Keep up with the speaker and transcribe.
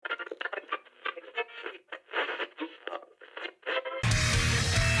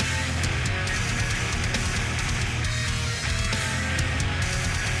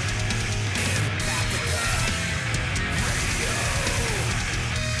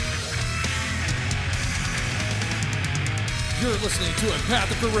You're listening to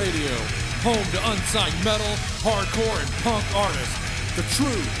Empathica Radio, home to unsigned metal, hardcore, and punk artists. The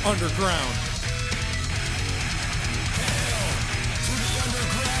true underground.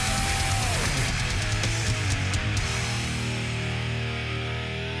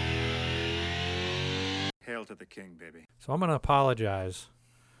 Hail to the king, baby. So I'm going to apologize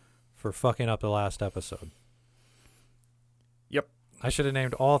for fucking up the last episode. Yep. I should have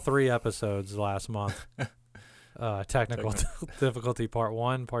named all 3 episodes last month. Technical difficulty part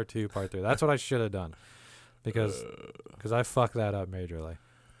 1, part 2, part 3. That's what I should have done. Because I fucked that up majorly.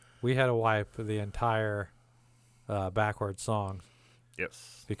 We had to wipe the entire backwards song.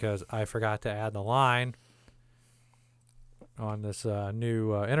 Yes. Because I forgot to add the line on this new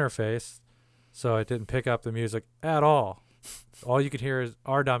interface. So it didn't pick up the music at all. All you could hear is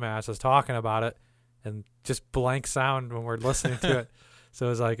our dumbasses talking about it and just blank sound when we're listening to it. So it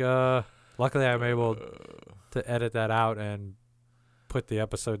was like, luckily I'm able to edit that out and put the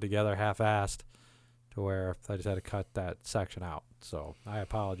episode together half-assed to where I just had to cut that section out. So I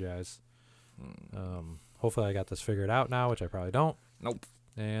apologize. Hopefully I got this figured out now, which I probably don't. Nope.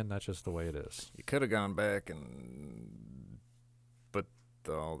 And that's just the way it is. You could have gone back and put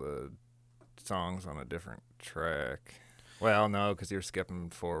all the songs on a different track. Well, no, because you're skipping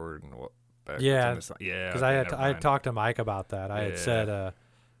forward and back. Yeah, because I had talked to Mike about that. I had said,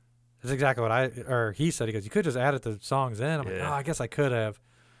 that's exactly what he said. He goes, you could just added the songs in. I'm like, oh, I guess I could have.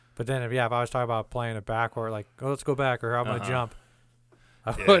 But then, if I was talking about playing it backward, like, oh, let's go back, or I'm going to jump.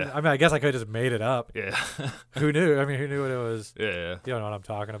 I guess I could have just made it up. Yeah. Who knew? I mean, who knew what it was? Yeah. You don't know what I'm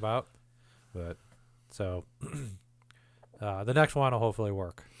talking about. But, so, the next one will hopefully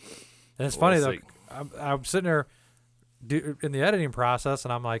work. And it's funny, though. I'm sitting there in the editing process,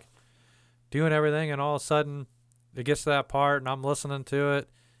 and I'm like doing everything, and all of a sudden it gets to that part, and I'm listening to it,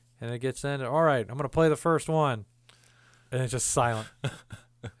 and it gets in. All right, I'm going to play the first one. And it's just silent.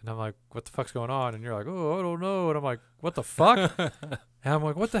 And I'm like, what the fuck's going on? And you're like, oh, I don't know. And I'm like, what the fuck? And I'm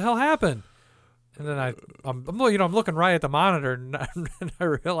like, what the hell happened? And then I'm looking right at the monitor, and I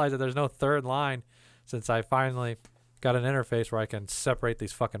realize that there's no third line since I finally got an interface where I can separate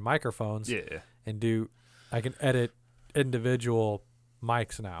these fucking microphones. Yeah. And I can edit individual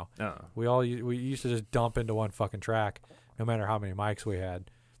mics now. We used to just dump into one fucking track, no matter how many mics we had,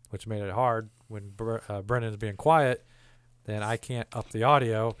 which made it hard when Brendan's being quiet. Then I can't up the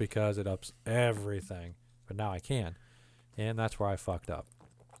audio because it ups everything. But now I can. And that's where I fucked up.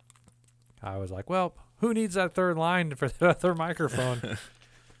 I was like, well, who needs that third line for the other microphone?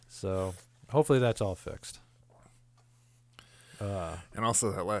 So hopefully that's all fixed. And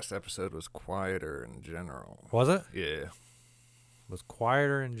also that last episode was quieter in general. Was it? Yeah. It was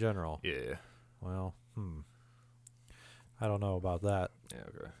quieter in general. Yeah. Well, I don't know about that. Yeah,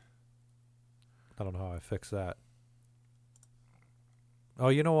 okay. I don't know how I fix that. Oh,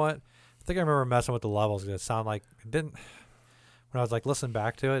 you know what? I think I remember messing with the levels. It sounded like it didn't. When I was like listening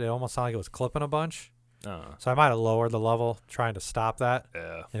back to it, it almost sounded like it was clipping a bunch. So I might have lowered the level trying to stop that.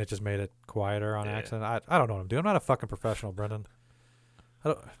 Yeah. And it just made it quieter on accident. I don't know what I'm doing. I'm not a fucking professional, Brendan.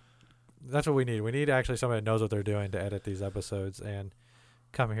 That's what we need. We need actually somebody that knows what they're doing to edit these episodes and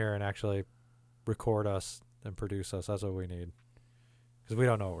come here and actually record us and produce us. That's what we need. Because we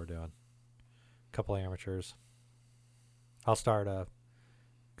don't know what we're doing. A couple of amateurs. I'll start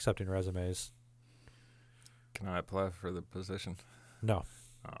accepting resumes. Can I apply for the position? No.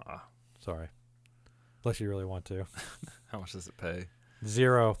 Sorry. Unless you really want to. How much does it pay?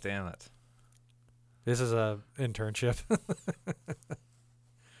 0. Damn it. This is a internship.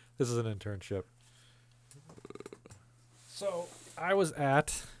 This is an internship. So I was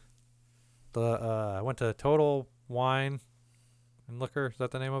at I went to Total Wine and Liquor. Is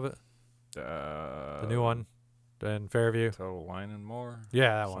that the name of it? The new one in Fairview. Total Wine and More?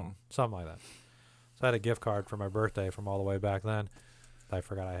 Yeah, that one. Something like that. So I had a gift card for my birthday from all the way back then that I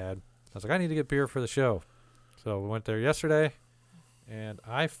forgot I had. I was like, I need to get beer for the show. So we went there yesterday, and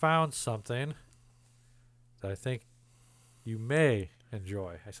I found something that I think you may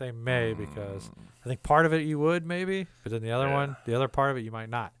enjoy. I say may because I think part of it you would maybe, but then the other part of it you might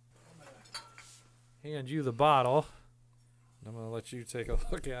not. Hand you the bottle. I'm going to let you take a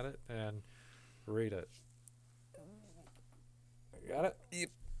look at it and read it. Got it? Yep.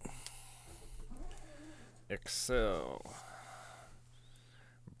 Excel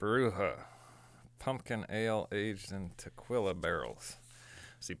Bruja pumpkin ale aged in tequila barrels.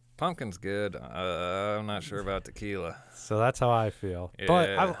 See, pumpkin's good. I'm not sure about tequila. So that's how I feel. Yeah.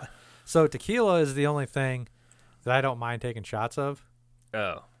 But so tequila is the only thing that I don't mind taking shots of.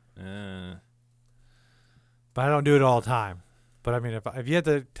 Oh. But I don't do it all the time. But I mean, if you had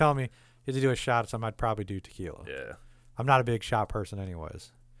to tell me you had to do a shot of something, I'd probably do tequila. Yeah. I'm not a big shot person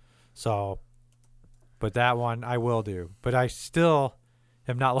anyways. So, but that one I will do. But I still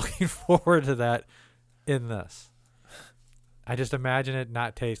am not looking forward to that in this. I just imagine it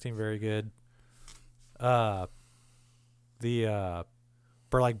not tasting very good. For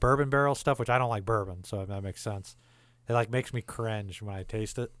like bourbon barrel stuff, which I don't like bourbon, so if that makes sense. It like makes me cringe when I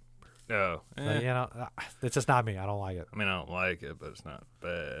taste it. No. Like, it's just not me. I don't like it. I mean, I don't like it, but it's not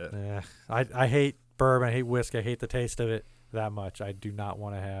bad. Yeah, I hate bourbon. I hate whiskey. I hate the taste of it that much. I do not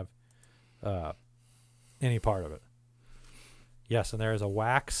want to have any part of it. Yes, and there is a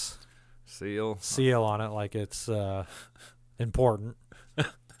wax seal on it, like it's important,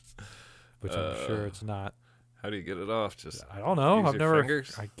 which I'm sure it's not. How do you get it off? Just I don't know. use I've your never.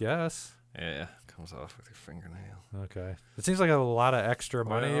 fingers? I guess. Yeah, comes off with your fingernail. Okay. It seems like a lot of extra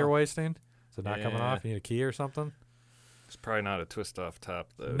money Well, you're wasting. Is it not coming yeah. off? You need a key or something? It's probably not a twist off top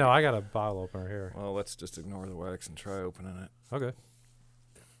though. No, I got a bottle opener here. Well, let's just ignore the wax and try opening it. Okay.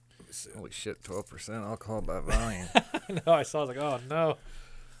 Holy shit, 12% alcohol by volume. No, I saw. I was like, oh no.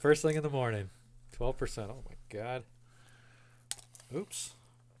 First thing in the morning, 12%. Oh my god. Oops.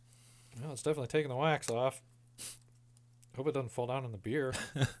 No, it's definitely taking the wax off. Hope it doesn't fall down in the beer.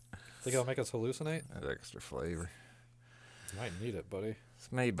 Think it'll make us hallucinate? That extra flavor. Might need it, buddy.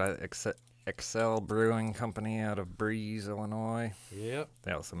 It's made by Excel Brewing Company out of Breeze, Illinois. Yep.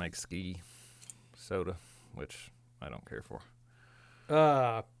 They also make ski soda, which I don't care for.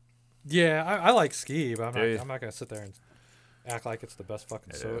 Yeah, I like ski, but Do you? I'm not gonna sit there and act like it's the best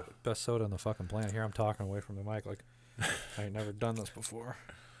fucking soda, best soda on the fucking planet. Here I'm talking away from the mic like I ain't never done this before.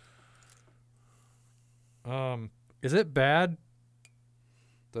 Is it bad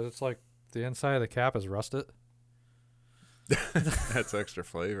that it's like the inside of the cap is rusted? That's extra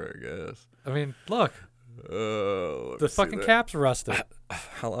flavor, I guess. I mean, look, Oh, the fucking cap's rusted.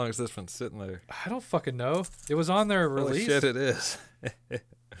 How long has this been sitting there? I don't fucking know. It was on their Holy release. shit, it is. It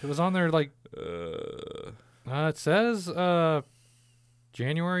was on their like. It says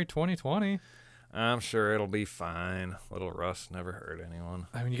January 2020. I'm sure it'll be fine. Little rust never hurt anyone.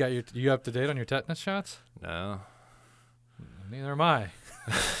 I mean, you up to date on your tetanus shots? No. Neither am I.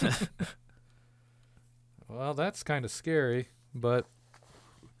 Well, that's kind of scary, but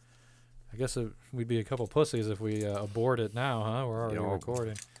I guess we'd be a couple pussies if we abort it now, huh? We're already Yo.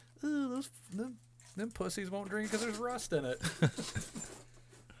 recording. Ooh, them pussies won't drink because there's rust in it.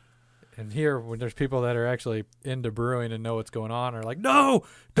 And here, when there's people that are actually into brewing and know what's going on, are like, no,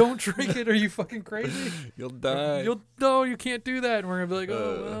 don't drink it. Are you fucking crazy? You'll die. No, you can't do that. And we're going to be like,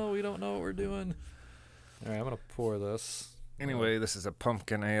 oh, well, we don't know what we're doing. All right, I'm going to pour this. Anyway, this is a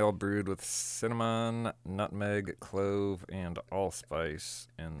pumpkin ale brewed with cinnamon, nutmeg, clove, and allspice,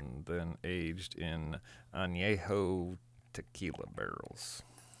 and then aged in añejo tequila barrels.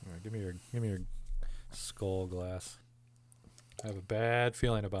 All right, give me your skull glass. I have a bad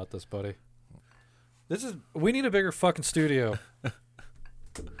feeling about this, buddy. We need a bigger fucking studio.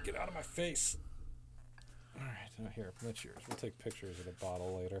 Get out of my face. All right, now here, that's yours. We'll take pictures of the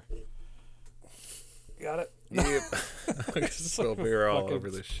bottle later. Got it? Yep. I can spill beer all over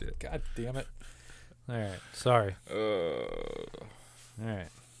this shit. God damn it. All right, sorry. All right.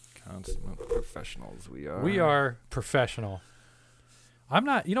 Consummate professionals we are. We are professional. I'm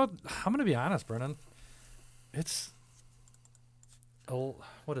not, I'm going to be honest, Brennan. It's,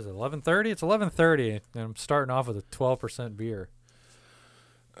 what is it, 11:30? It's 11:30, and I'm starting off with a 12% beer.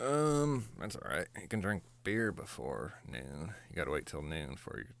 That's all right. You can drink beer before noon. You got to wait till noon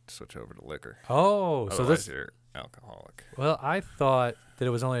before you switch over to liquor. Oh, so Otherwise this, you're alcoholic. well, I thought that it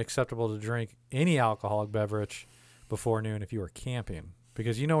was only acceptable to drink any alcoholic beverage before noon if you were camping.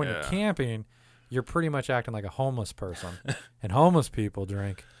 Because when you're camping, you're pretty much acting like a homeless person. And homeless people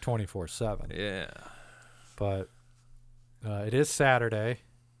drink 24/7. Yeah. But it is Saturday,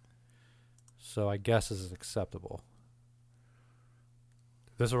 so I guess this is acceptable.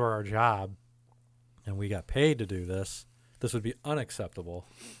 If this were our job, and we got paid to do this, this would be unacceptable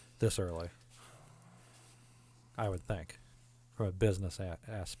this early. I would think, from a business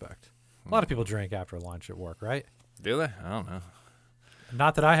aspect. A lot of people drink after lunch at work, right? Do they? I don't know.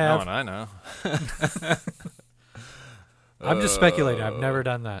 Not that I have. No one I know. I'm just speculating. I've never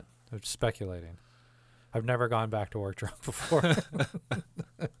done that. I'm just speculating. I've never gone back to work drunk before.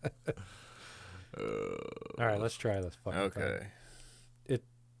 All right, let's try this fucking Okay. thing. It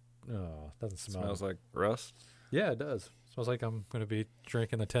doesn't smell. Smells like rust. Yeah, it does. Smells like I'm going to be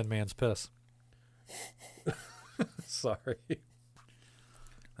drinking the 10 man's piss. Sorry.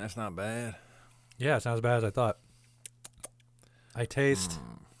 That's not bad. Yeah, it's not as bad as I thought. I taste.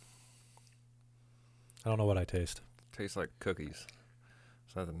 I don't know what I taste. Tastes like cookies.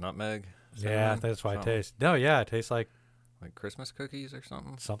 Is that the nutmeg? Yeah, that's what I taste. No, yeah, it tastes like Like Christmas cookies or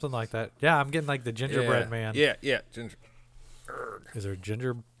something? Something like that. Yeah, I'm getting like the gingerbread man. Yeah, ginger. Is there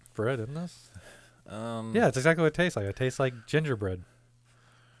gingerbread in this? Yeah, Yeah, it's exactly what it tastes like. It tastes like gingerbread.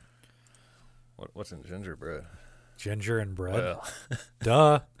 What's in gingerbread? Ginger and bread. Well,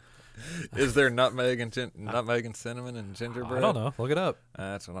 Duh. is there nutmeg and cinnamon and gingerbread? I don't know. Look it up.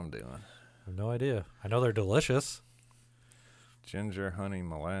 That's what I'm doing. I have no idea. I know they're delicious. Ginger, honey,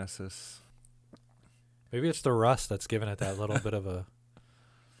 molasses. Maybe it's the rust that's giving it that little bit of a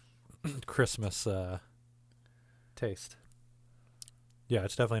Christmas taste. Yeah,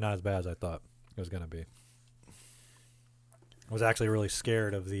 it's definitely not as bad as I thought it was going to be. I was actually really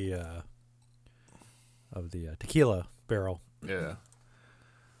scared of the tequila barrel. Yeah.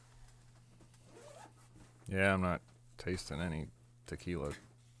 Yeah, I'm not tasting any tequila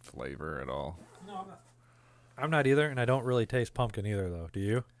flavor at all. No, I'm not either, and I don't really taste pumpkin either, though. Do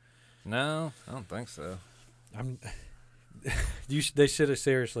you? No, I don't think so. They should have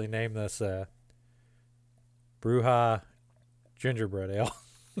seriously named this Bruja Gingerbread Ale.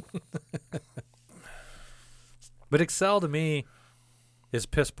 But Excel to me is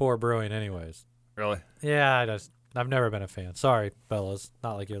piss poor brewing, anyways. Really? Yeah, I've never been a fan. Sorry, fellas.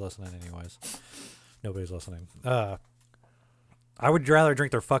 Not like you're listening, anyways. Nobody's listening. I would rather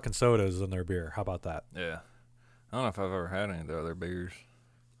drink their fucking sodas than their beer. How about that? Yeah. I don't know if I've ever had any of the other beers.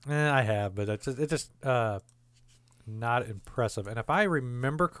 I have, but it's just not impressive. And if I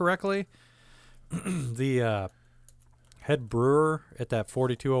remember correctly, the head brewer at that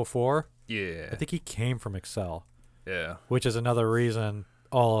 4204, Yeah. I think he came from Excel, Yeah. which is another reason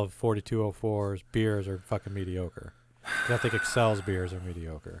all of 4204's beers are fucking mediocre. 'Cause I think Excel's beers are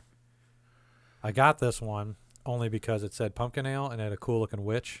mediocre. I got this one only because it said pumpkin ale and it had a cool looking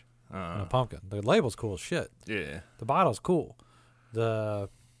witch and a pumpkin. The label's cool as shit. Yeah. The bottle's cool.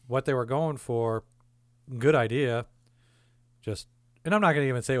 What they were going for, good idea. And I'm not going to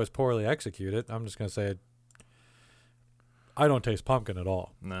even say it was poorly executed. I'm just going to say I don't taste pumpkin at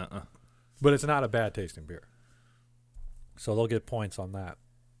all. Nuh-uh. But it's not a bad tasting beer. So they'll get points on that.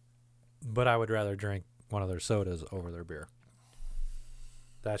 But I would rather drink one of their sodas over their beer.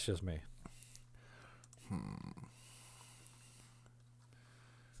 That's just me.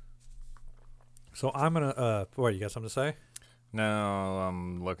 So I'm going to, what, you got something to say? No,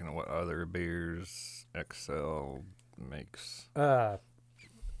 I'm looking at what other beers Excel makes. Tell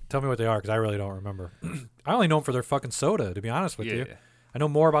me what they are, because I really don't remember. I only know them for their fucking soda, to be honest with you. Yeah. I know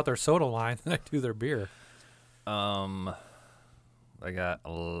more about their soda line than I do their beer. They got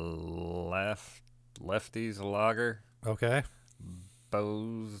Lefty's Lager, Okay.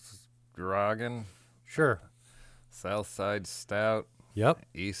 Bose Dragon, Sure. Southside Stout, Yep.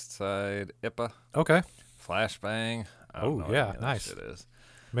 East Side IPA, Okay. Flashbang. I don't Oh, know what yeah, any of that nice. shit is.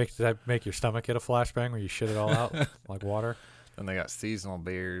 Does that make your stomach get a flashbang where you shit it all out like water? Then they got seasonal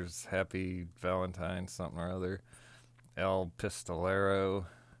beers, Happy Valentine, something or other, El Pistolero,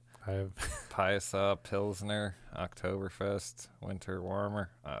 I have. Piasa Pilsner, Oktoberfest, Winter Warmer.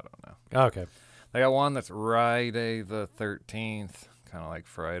 I don't know. Okay. They got one that's Friday the 13th, kind of like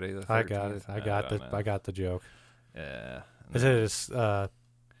Friday the 13th. I got it. I got the joke. Yeah. Is it as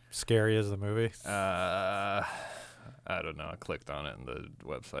scary as the movie? I don't know. I clicked on it and the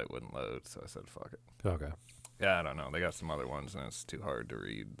website wouldn't load, so I said fuck it. Okay. Yeah, I don't know. They got some other ones, and it's too hard to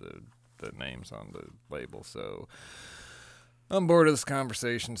read the names on the label, so I'm bored of this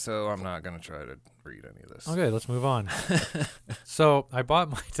conversation, so I'm not going to try to read any of this. Okay, let's move on. So I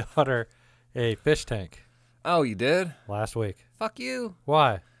bought my daughter a fish tank Oh, you did? last week. Fuck you.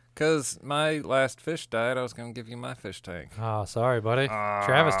 Why? Because my last fish died, I was going to give you my fish tank. Oh, sorry, buddy.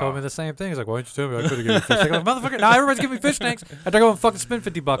 Travis told me the same thing. He's like, why didn't you tell me I could have given you a fish tank? I'm like, motherfucker, now everybody's giving me fish tanks. I have to go and fucking spend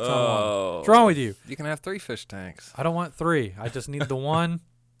 $50 on one. What's wrong with you? You can have 3 fish tanks. I don't want 3. I just need the one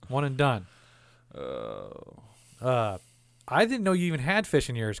and done. Oh. I didn't know you even had fish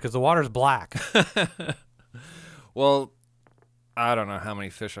in yours because the water's black. Well, I don't know how many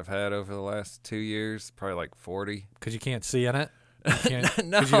fish I've had over the last 2 years. Probably like 40. Because you can't see in it? You can't,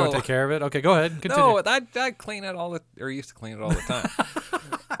 No. 'cause you don't take care of it? Okay, go ahead. Continue. No, I clean it or used to clean it all the time.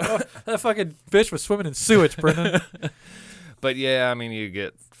 That fucking fish was swimming in sewage, Brendan. But yeah, I mean, you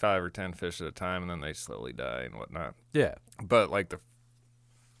get 5 or 10 fish at a time, and then they slowly die and whatnot. Yeah. But like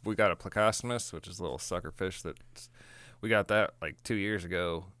we got a Plecostomus, which is a little sucker fish we got that like 2 years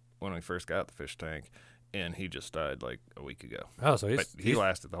ago when we first got the fish tank, and he just died like a week ago. Oh, so But he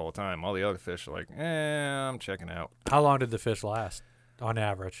lasted the whole time. All the other fish are like, I'm checking out. How long did the fish last on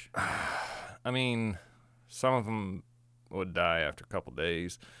average? I mean, some of them would die after a couple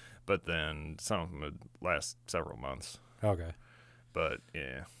days, but then some of them would last several months. Okay. But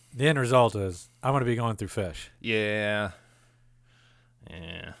yeah. The end result is I'm going to be going through fish. Yeah.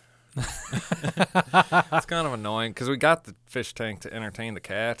 Yeah. It's kind of annoying because we got the fish tank to entertain the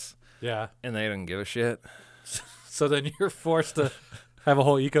cats, Yeah. and they didn't give a shit. So then you're forced to have a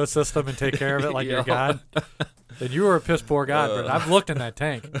whole ecosystem and take care of it like you're Yeah. God. And you were a piss poor God, but I've looked in that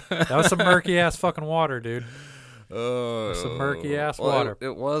tank. That was some murky ass fucking water, dude. Some murky ass water.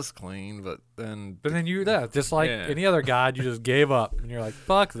 It was clean, but then But then just like Yeah. any other God, you just gave up. And you're like,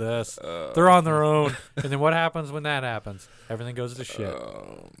 fuck this. They're on their own. And then what happens when that happens? Everything goes to shit.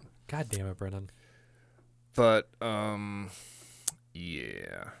 God damn it, Brendan. But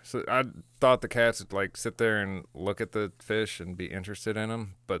yeah. So I thought the cats would like sit there and look at the fish and be interested in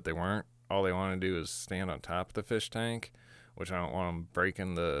them, but they weren't. All they want to do is stand on top of the fish tank, which I don't want them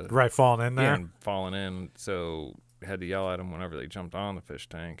breaking the Right, falling in there. and falling in. So I had to yell at them whenever they jumped on the fish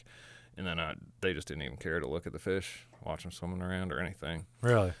tank, and then they just didn't even care to look at the fish, watch them swimming around or anything.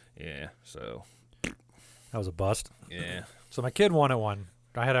 Really? Yeah. So That was a bust. yeah. So my kid wanted one.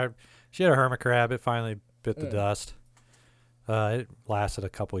 She had a hermit crab. It finally bit the dust. It lasted a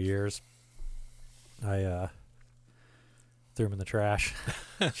couple years. I threw him in the trash.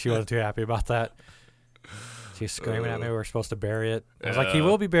 She wasn't too happy about that. She was screaming at me. We were supposed to bury it. I was like, he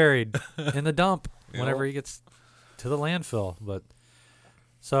will be buried in the dump whenever he gets to the landfill. But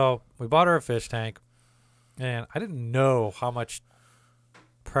so we bought her a fish tank, and I didn't know how much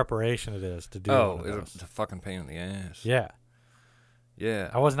preparation it is to do. one of those. It's a fucking pain in the ass. Yeah.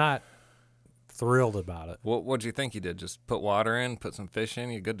 Yeah. I was not thrilled about it. What'd you think you did? Just put water in, put some fish in,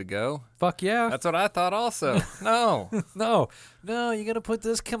 you good to go? Fuck yeah. That's what I thought also. No. No, you got to put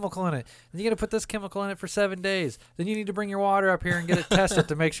this chemical in it. And you got to put this chemical in it for 7 days. Then you need to bring your water up here and get it tested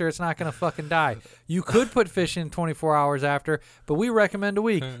to make sure it's not going to fucking die. You could put fish in 24 hours after, but we recommend a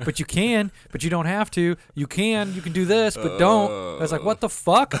week. But you can, but you don't have to. You can do this, but don't. I was like, what the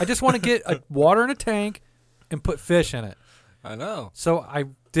fuck? I just want to get water in a tank and put fish in it. I know. So I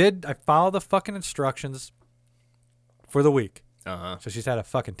followed the fucking instructions for the week. Uh-huh. So she's had a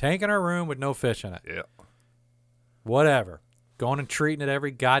fucking tank in her room with no fish in it. Yeah. Whatever. Going and treating it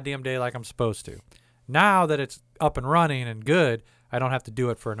every goddamn day like I'm supposed to. Now that it's up and running and good, I don't have to do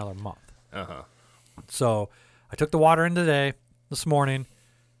it for another month. Uh-huh. So I took the water in this morning.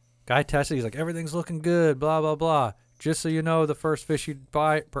 Guy tested. He's like, everything's looking good, blah, blah, blah. Just so you know, the first fish you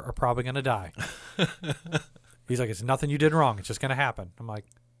buy are probably going to die. He's like, it's nothing you did wrong. It's just going to happen. I'm like,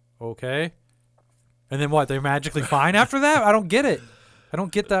 okay. And then what? They're magically fine after that? I don't get it. I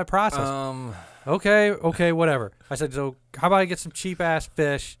don't get that process. Okay, whatever. I said, so how about I get some cheap ass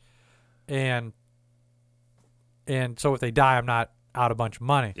fish, and so if they die, I'm not out a bunch of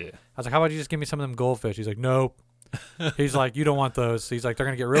money. Yeah. I was like, how about you just give me some of them goldfish? He's like, nope. He's like, you don't want those. He's like, they're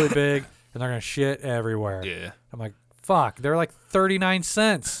gonna get really big and they're gonna shit everywhere. Yeah. I'm like, fuck. They're like 39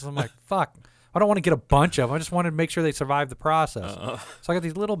 cents. I'm like, fuck. I don't want to get a bunch of them. I just wanted to make sure they survive the process. So I got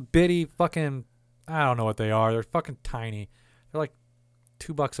these little bitty fucking, I don't know what they are. They're fucking tiny. They're like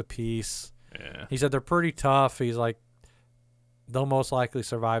 $2 a piece. Yeah. He said they're pretty tough. He's like, they'll most likely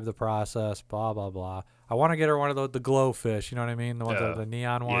survive the process, blah, blah, blah. I want to get her one of the glow fish, you know what I mean? The ones, the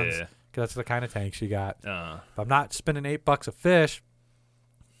neon ones. Yeah. Because that's the kind of tank she got. Uh-huh. If I'm not spending $8 a fish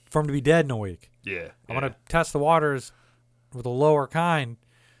for him to be dead in a week. Yeah. I'm going to test the waters with a lower kind.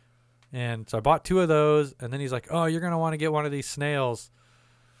 And so I bought 2 of those. And then he's like, oh, you're going to want to get one of these snails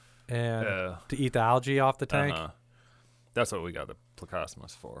and to eat the algae off the tank. Uh-huh. That's what we got the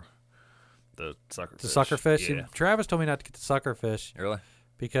Placosmus for. The sucker fish. The sucker fish. Yeah. Travis told me not to get the sucker fish. Really?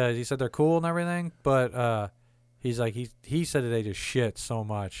 Because he said they're cool and everything. But he's like, he said that they just shit so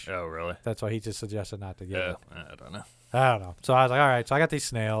much. Oh, really? That's why he just suggested not to get it. I don't know. I don't know. So I was like, all right. So I got these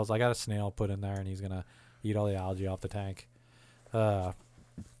snails. I got a snail put in there, and he's going to eat all the algae off the tank.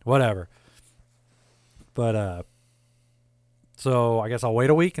 Whatever. But, so I guess I'll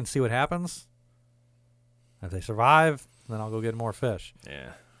wait a week and see what happens. If they survive, then I'll go get more fish.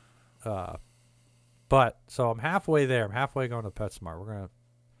 Yeah. But, so I'm halfway there. I'm halfway going to PetSmart. I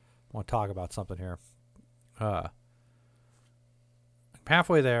want to talk about something here. I'm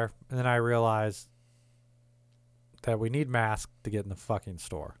halfway there, and then I realize that we need masks to get in the fucking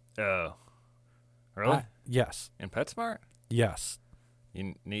store. Oh. Really? Yes. In PetSmart? Yes.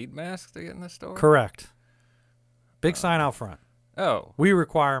 You need masks to get in the store? Correct. Big sign out front. Oh. We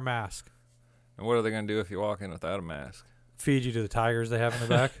require a mask. And what are they going to do if you walk in without a mask? Feed you to the tigers they have in the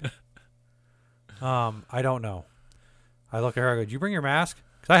back. I don't know. I look at her, I go, did you bring your mask?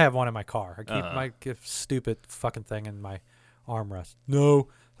 Because I have one in my car. I keep my stupid fucking thing in my armrest. No.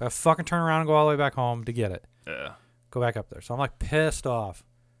 So I fucking turn around and go all the way back home to get it. Yeah. Go back up there. So I'm like pissed off.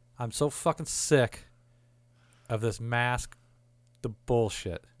 I'm so fucking sick of this mask, the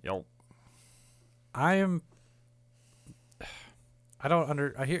bullshit. Yo. I I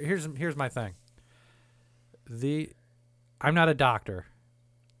don't here's my thing. I'm not a doctor,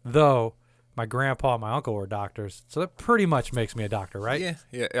 though my grandpa and my uncle were doctors, so that pretty much makes me a doctor, right?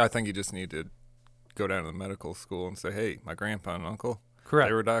 Yeah. I think you just need to go down to the medical school and say, hey, my grandpa and uncle, Correct.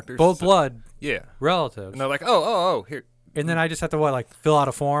 they were doctors. Both blood Yeah. relatives. And they're like, oh, here. And then I just have to fill out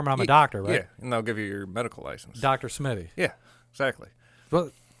a form and I'm a doctor, right? Yeah, and they'll give you your medical license. Dr. Smitty. Yeah, exactly.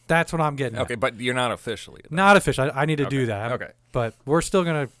 Well, that's what I'm getting at. Okay, but you're not officially. Not official. I need to do that. Okay. But we're still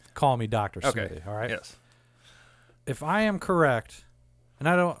going to call me Dr. Okay. Smitty, all right? Yes. If I am correct, and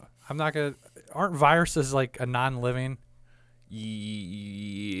I'm not going to, aren't viruses like a non-living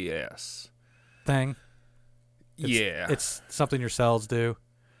Yes. thing? Yeah. It's something your cells do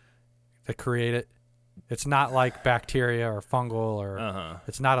to create it. It's not like bacteria or fungal or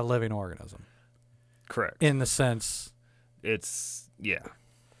it's not a living organism. Correct. In the sense. Yeah.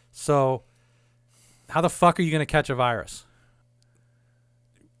 So how the fuck are you going to catch a virus?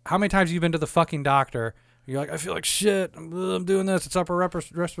 How many times have you been to the fucking doctor? You're like, I feel like shit. I'm doing this. It's upper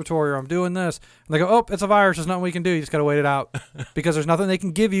respiratory, or I'm doing this. And they go, oh, it's a virus. There's nothing we can do. You just got to wait it out because there's nothing they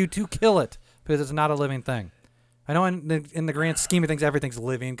can give you to kill it because it's not a living thing. I know in the grand scheme of things, everything's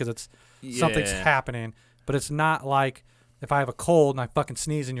living because something's happening, but it's not like if I have a cold and I fucking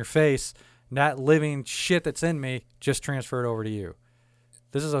sneeze in your face, that living shit that's in me just transferred over to you.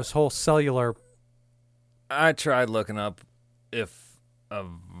 This is a whole cellular. I tried looking up if a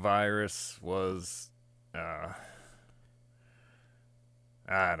virus was. I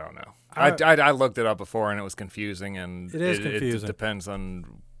don't know. I looked it up before and it was confusing, and it is confusing. It depends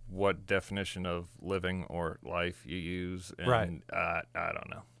on what definition of living or life you use, and right. I don't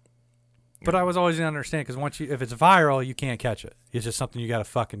know. But I was always going to understand because if it's viral, you can't catch it. It's just something you got to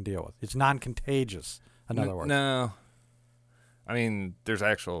fucking deal with. It's non-contagious. In other words. No. I mean, there's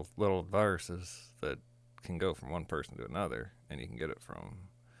actual little viruses that can go from one person to another, and you can get it from.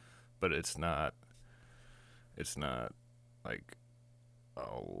 But it's not. It's not like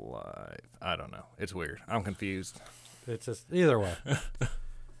alive. I don't know. It's weird. I'm confused. It's just either way.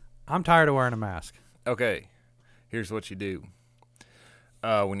 I'm tired of wearing a mask. Okay, here's what you do.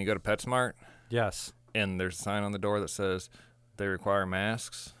 When you go to PetSmart, yes, and there's a sign on the door that says they require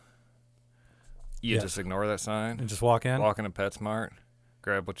masks, you just ignore that sign and just walk in. Walk into PetSmart,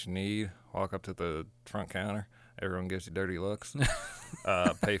 grab what you need, walk up to the front counter. Everyone gives you dirty looks.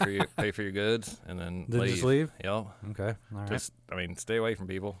 Pay for your goods, and then leave. Just leave. Yep. Okay. All right. Stay away from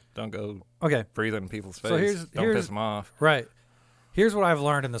people. Don't go. Okay. Breathe in people's face. So Don't piss them off. Right. Here's what I've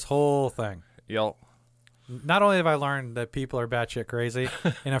learned in this whole thing. Yep. Not only have I learned that people are batshit crazy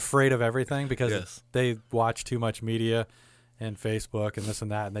and afraid of everything because they watch too much media and Facebook and this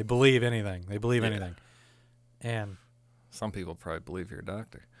and that, and they believe anything. They believe anything. And some people probably believe you're a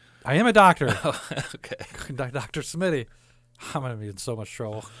doctor. I am a doctor. Oh, okay. Dr. Smitty. I'm going to be in so much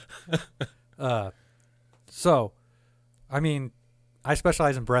trouble. So, I mean, I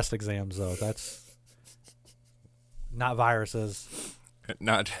specialize in breast exams, though. That's not viruses.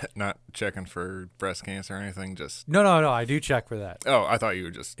 Not checking for breast cancer or anything. Just no. I do check for that. Oh, I thought you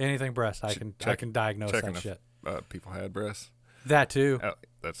were just anything breast. I can diagnose that shit. People had breasts. That too. Oh,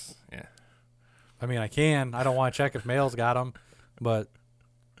 that's yeah. I mean, I can. I don't want to check if males got them, but.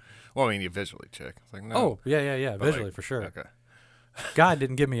 Well, I mean, you visually check. It's like no. Oh yeah. Visually for sure. Okay. God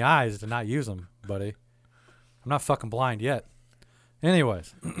didn't give me eyes to not use them, buddy. I'm not fucking blind yet.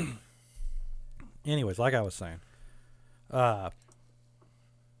 Anyways, like I was saying, I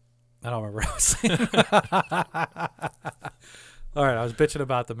don't remember what I was saying. All right, I was bitching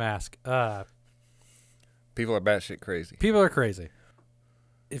about the mask. People are batshit crazy. People are crazy.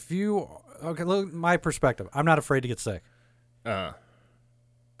 Look, my perspective. I'm not afraid to get sick.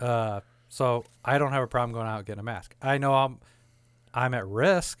 So I don't have a problem going out and getting a mask. I know I'm at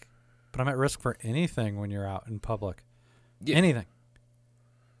risk, but I'm at risk for anything when you're out in public. Yeah. Anything.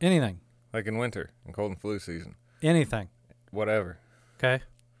 Like in winter, in cold and flu season. Anything. Whatever. Okay.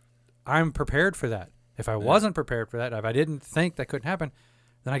 I'm prepared for that. If I wasn't prepared for that, if I didn't think that couldn't happen,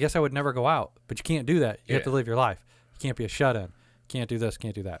 then I guess I would never go out. But you can't do that. You have to live your life. You can't be a shut-in. You can't do this,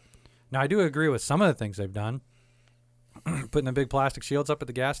 can't do that. Now, I do agree with some of the things they've done. Putting the big plastic shields up at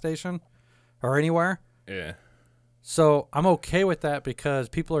the gas station or anywhere. Yeah. So I'm okay with that because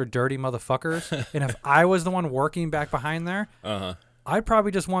people are dirty motherfuckers. And if I was the one working back behind there, I'd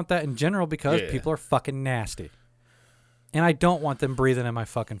probably just want that in general because people are fucking nasty. And I don't want them breathing in my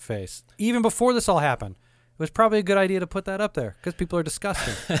fucking face. Even before this all happened, it was probably a good idea to put that up there because people are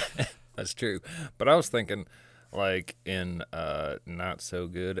disgusting. That's true. But I was thinking, like, in not so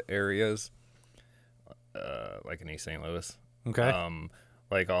good areas, like in East St. Louis. Okay.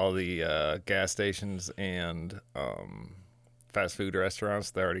 Like all the gas stations and fast food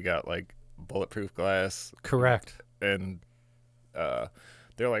restaurants, they already got like bulletproof glass. Correct. And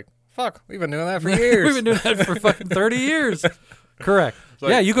they're like, fuck, we've been doing that for years. We've been doing that for fucking 30 years. Correct.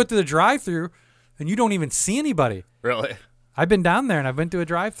 Like, yeah, you go through the drive-thru and you don't even see anybody. Really? I've been down there and I've been to a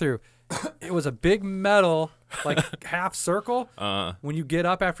drive-thru. It was a big metal, like half circle. When you get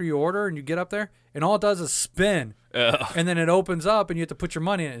up after you order and you get up there, and all it does is spin. And then it opens up and you have to put your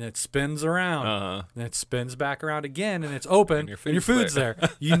money in it and it spins around. And it spins back around again and it's open and your food's there.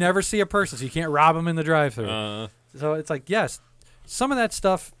 You never see a person, so you can't rob them in the drive-thru. So it's like, yes, some of that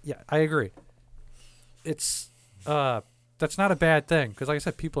stuff, yeah, I agree. It's that's not a bad thing because, like I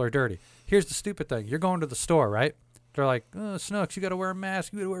said, people are dirty. Here's the stupid thing. You're going to the store, right? They're like, oh, Snooks, you got to wear a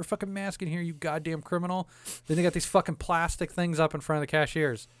mask. You got to wear a fucking mask in here, you goddamn criminal. Then they got these fucking plastic things up in front of the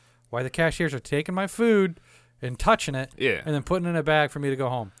cashiers. Why the cashiers are taking my food and touching it and then putting it in a bag for me to go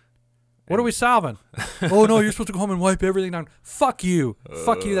home. What are we solving? Oh, no, you're supposed to go home and wipe everything down. Fuck you.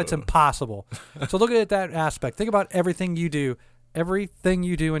 Fuck you. That's impossible. So look at it that aspect. Think about everything you do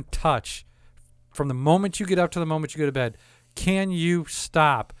and touch from the moment you get up to the moment you go to bed. Can you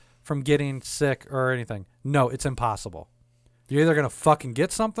stop from getting sick or anything? No, it's impossible. You're either going to fucking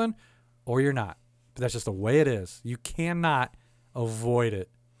get something or you're not. But that's just the way it is. You cannot avoid it.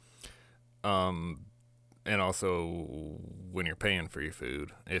 And also, when you're paying for your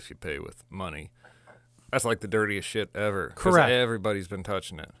food, if you pay with money, that's like the dirtiest shit ever. Correct. Everybody's been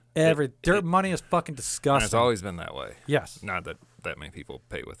touching it. Money is fucking disgusting. And it's always been that way. Yes. Not that many people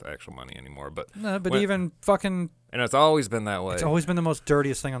pay with actual money anymore, but no, but even fucking. And it's always been that way. It's always been the most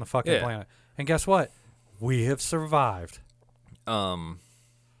dirtiest thing on the fucking planet. And guess what? We have survived. And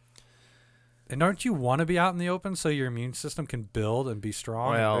don't you want to be out in the open so your immune system can build and be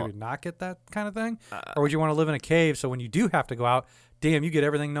strong and maybe not get that kind of thing? Or would you want to live in a cave so when you do have to go out, damn, you get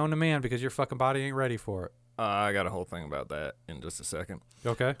everything known to man because your fucking body ain't ready for it? I got a whole thing about that in just a second.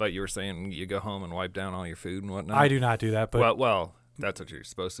 Okay. But you were saying you go home and wipe down all your food and whatnot? I do not do that. But well, that's what you're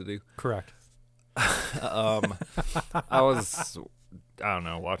supposed to do. Correct. I was, I don't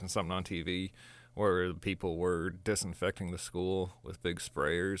know, watching something on TV where people were disinfecting the school with big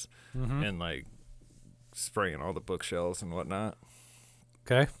sprayers and like spraying all the bookshelves and whatnot.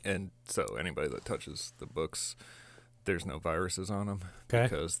 Okay. And so anybody that touches the books, there's no viruses on them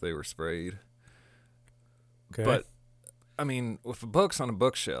because they were sprayed. Okay. But I mean, with the books on a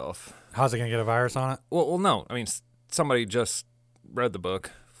bookshelf, how's it gonna get a virus on it? Well, no. I mean, somebody just read the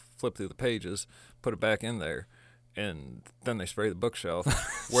book, flipped through the pages, put it back in there, and then they spray the bookshelf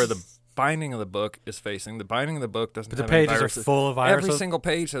where the binding of the book is facing. The binding of the book doesn't have any viruses. The pages are full of viruses? Every single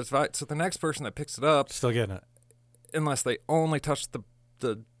page has viruses. So the next person that picks it up... Still getting it. Unless they only touch the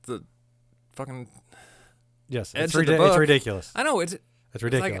fucking yes, edge of the book. It's ridiculous. I know. It's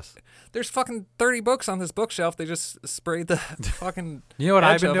ridiculous. Like, there's fucking 30 books on this bookshelf. They just sprayed the fucking You know what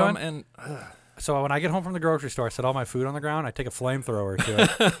I've been doing? And, so when I get home from the grocery store, I set all my food on the ground. I take a flamethrower to it.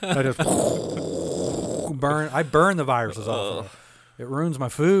 I just burn the viruses off of it. It ruins my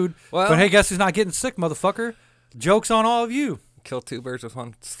food. Well, but hey, guess who's not getting sick, motherfucker? Joke's on all of you. Kill two birds with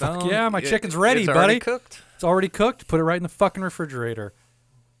one stone. Fuck yeah, my chicken's ready, buddy. Already cooked. It's already cooked. Put it right in the fucking refrigerator.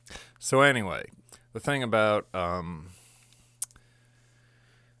 So anyway, the thing about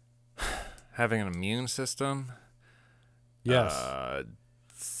having an immune system. Yes.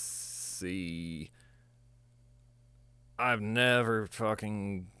 I've never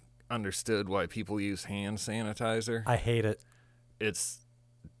fucking understood why people use hand sanitizer. I hate it. It's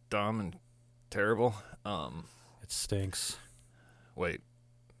dumb and terrible. It stinks. Wait,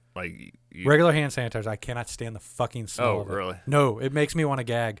 like regular hand sanitizer, I cannot stand the fucking smell of it. Oh, really? No, it makes me want to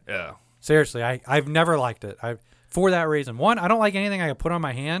gag. Yeah. Seriously, I've never liked it. For that reason. One, I don't like anything I can put on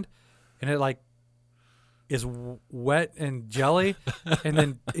my hand and it like is wet and jelly and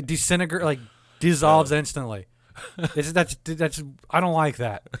then it dissolves instantly. That's I don't like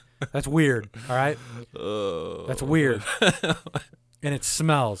that. That's weird. All right. That's weird. And it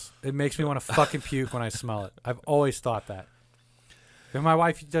smells. It makes me want to fucking puke when I smell it. I've always thought that. And my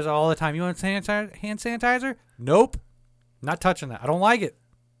wife does it all the time. You want hand sanitizer? Nope. Not touching that. I don't like it.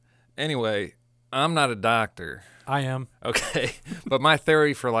 Anyway, I'm not a doctor. I am. Okay. But my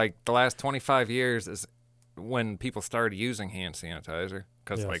theory for like the last 25 years is when people started using hand sanitizer,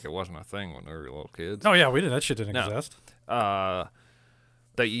 because like it wasn't a thing when we were little kids. Oh, yeah, that shit didn't exist.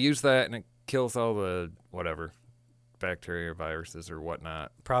 That you use that and it kills all the whatever bacteria or viruses or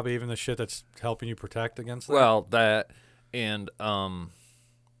whatnot. Probably even the shit that's helping you protect against that. Well, that and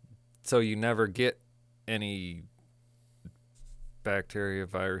so you never get any bacteria,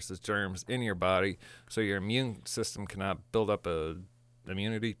 viruses, germs in your body, so your immune system cannot build up a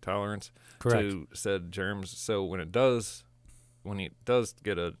immunity tolerance to said germs. So when it does when he does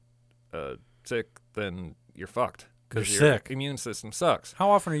get a sick, then you're fucked. You're Because your sick. immune system sucks. How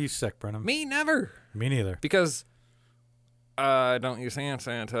often are you sick, Brennan? Me, never. Me neither. Because I don't use hand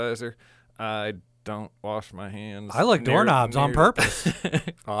sanitizer. I don't wash my hands. I like doorknobs on purpose.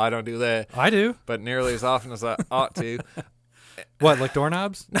 Oh, I don't do that. I do. But nearly as often as I ought to. What, like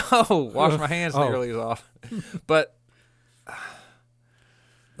doorknobs? No, wash my hands Oh. nearly as often. But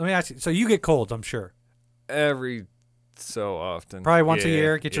Let me ask you. So you get colds, I'm sure. every so often. Probably once a Yeah,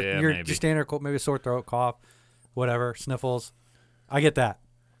 year. Get your yeah, your maybe. standard cold, maybe a sore throat, cough, whatever, sniffles. I get that.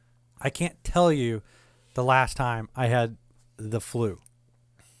 I can't tell you the last time I had the flu.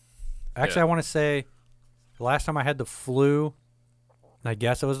 Actually, Yeah. I want to say the last time I had the flu, and I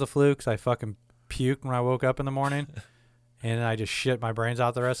guess it was the flu because I fucking puked when I woke up in the morning, and then I just shit my brains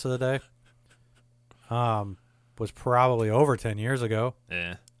out the rest of the day. Was probably over 10 years ago.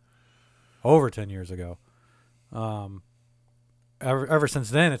 Yeah. Over 10 years ago. Ever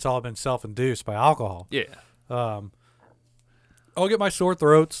since then, it's all been self-induced by alcohol. Yeah. I'll get my sore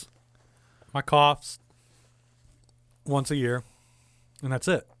throats, my coughs once a year, and that's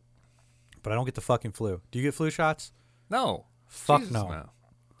it. But I don't get the fucking flu. Do you get flu shots? No. Fuck Jesus, no.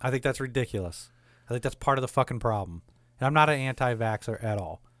 I think that's ridiculous. I think that's part of the fucking problem. And I'm not an anti-vaxxer at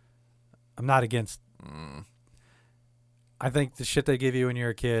all. I'm not against. I think the shit they give you when you're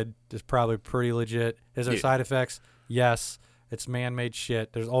a kid is probably pretty legit. Is there Yeah. side effects? Yes. It's man-made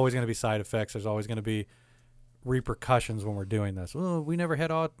shit. There's always going to be side effects. There's always going to be repercussions when we're doing this. Oh, we never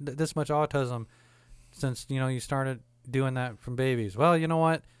had this much autism since, you started doing that from babies. Well, you know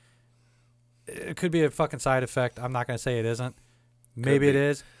what? It could be a fucking side effect. I'm not going to say it isn't. Maybe it be.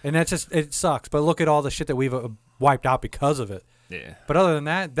 is. And that's just, it sucks. But look at all the shit that we've wiped out because of it. Yeah. But other than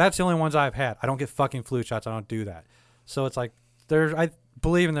that, that's the only ones I've had. I don't get fucking flu shots. I don't do that. So it's like, I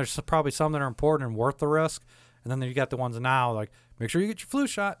believe in there's probably some that are important and worth the risk. And then you got the ones now, like, make sure you get your flu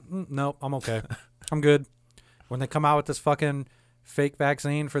shot. Nope, I'm okay. I'm good. When they come out with this fucking fake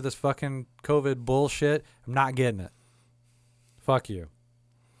vaccine for this fucking COVID bullshit, I'm not getting it. Fuck you.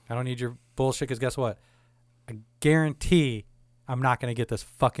 I don't need your bullshit because guess what? I guarantee I'm not going to get this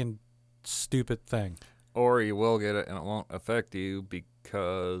fucking stupid thing. Or you will get it and it won't affect you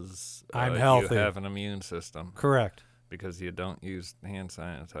because I'm healthy. You have an immune system. Correct. Because you don't use hand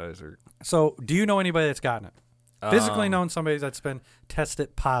sanitizer. So, do you know anybody that's gotten it? Physically Um, known somebody that's been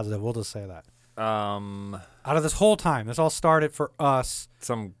tested positive. We'll just say that. Um, Out of this whole time, this all started for us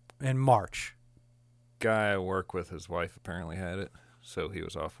some in March. guy I work with, his wife apparently had it. So he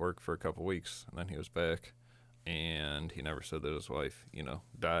was off work for a couple weeks and then he was back. And he never said that his wife,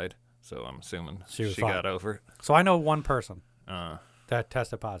 died. So I'm assuming She was she fine. got over it. So I know one person Uh, that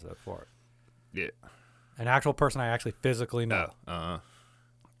tested positive for it. yeah. An actual person I actually physically know.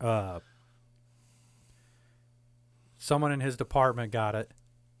 Someone in his department got it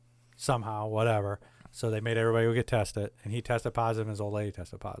somehow, whatever. So they made everybody go get tested, and he tested positive, and his old lady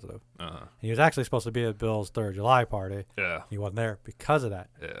tested positive. He was actually supposed to be at Bill's 3rd of July party. Yeah. He wasn't there because of that.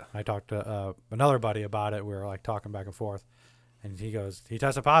 Yeah. I talked to another buddy about it. We were like talking back and forth, and he goes, he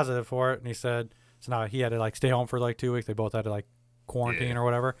tested positive for it, and he said, so now he had to like stay home for like 2 weeks. They both had to like quarantine Yeah. or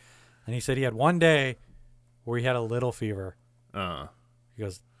whatever, and he said he had one day where he had a little fever. He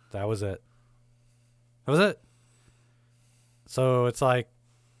goes, that was it. That was it. So it's like,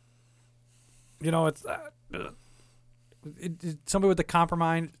 it's somebody with the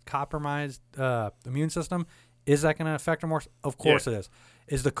compromised immune system. Is that going to affect them worse? Of course it is.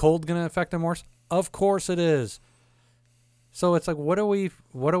 Is the cold going to affect them worse? Of course it is. So it's like, what are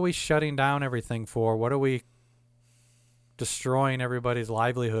we shutting down everything for? What are we destroying everybody's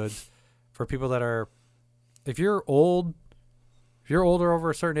livelihoods for people that are, if you're older over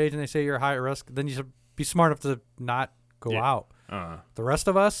a certain age and they say you're high risk, then you should be smart enough to not go out. The rest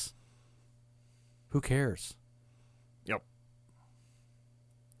of us, who cares? Yep.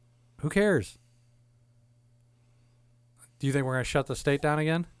 Who cares? Do you think we're going to shut the state down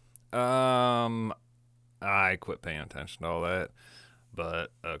again? I quit paying attention to all that,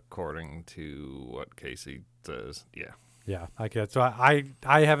 but according to what Casey says, yeah. Yeah, I get. So I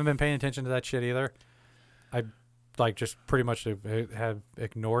haven't been paying attention to that shit either. I just pretty much have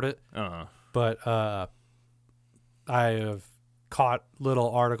ignored it. But I have caught little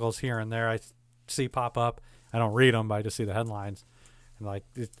articles here and there I see pop up. I don't read them, but I just see the headlines, and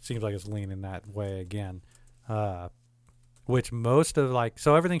it seems like it's leaning that way again. Which most of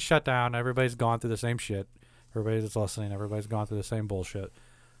so everything's shut down. Everybody's gone through the same shit. Everybody that's listening, everybody's gone through the same bullshit.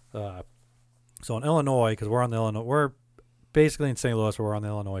 So in Illinois, because we're basically in St. Louis, where we're on the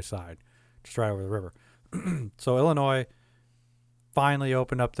Illinois side, just right over the river. So Illinois finally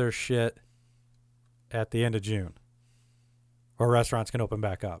opened up their shit at the end of June. or restaurants can open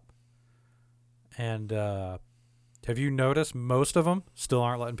back up. And have you noticed most of them still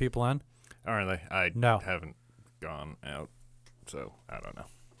aren't letting people in? Aren't they? I No. haven't gone out, so I don't know.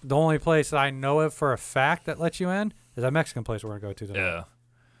 The only place that I know of for a fact that lets you in is that Mexican place we're going to go to tonight.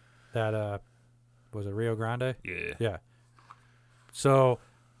 Yeah. That, was it Rio Grande? Yeah. Yeah. So,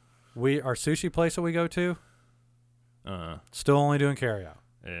 our sushi place that we go to, still only doing carryout.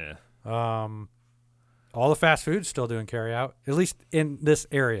 Yeah. All the fast food's still doing carryout, at least in this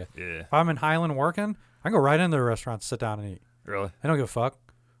area. Yeah. If I'm in Highland working, I can go right into the restaurant, sit down and eat. Really? I don't give a fuck.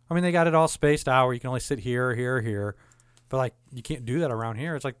 I mean, they got it all spaced out where you can only sit here, here, here. But, like, you can't do that around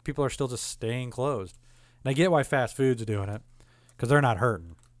here. It's like people are still just staying closed. And I get why fast food's doing it, because they're not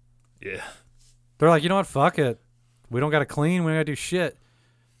hurting. Yeah. They're like, you know what? Fuck it. We don't got to clean. We don't got to do shit.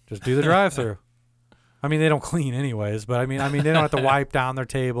 Just do the drive-through. I mean, they don't clean anyways, but I mean, they don't have to wipe down their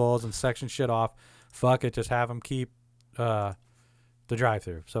tables and section shit off. Fuck it. Just have them keep the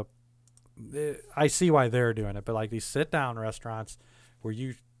drive-through. So I see why they're doing it. But, like, these sit-down restaurants where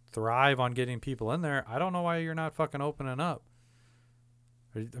you thrive on getting people in there, I don't know why you're not fucking opening up.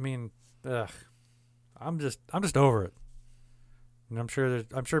 I mean, I'm just over it. And I'm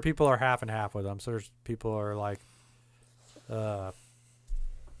sure people are half and half with them. So there's people are like, I'm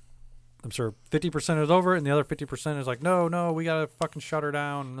sure 50% is over it, and the other 50% is like, no, we gotta fucking shut her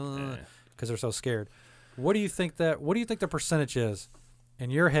down because they're so scared. What do you think the percentage is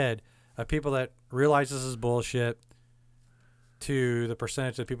in your head of people that realize this is bullshit to the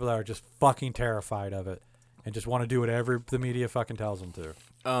percentage of people that are just fucking terrified of it and just want to do whatever the media fucking tells them to?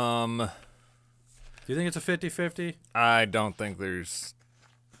 Do you think it's a 50-50? I don't think there's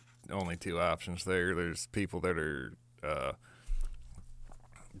only two options there. There's people that are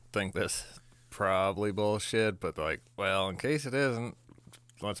think this probably bullshit, but like, well, in case it isn't,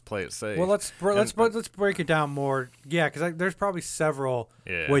 let's play it safe. Well, let's break it down more. Yeah, because there's probably several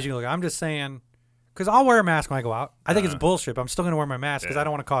ways you can look. I'm just saying, because I'll wear a mask when I go out. I think it's bullshit, but I'm still going to wear my mask because I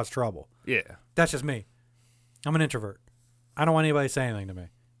don't want to cause trouble. Yeah. That's just me. I'm an introvert. I don't want anybody to say anything to me.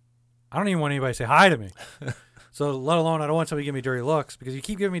 I don't even want anybody to say hi to me. So let alone I don't want somebody to give me dirty looks, because you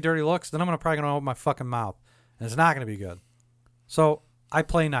keep giving me dirty looks, then I'm probably going to open my fucking mouth, and it's not going to be good. So I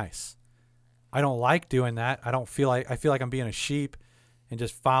play nice. I don't like doing that. I feel like I'm being a sheep and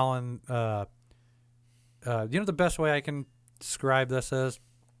just following. You know the best way I can describe this is,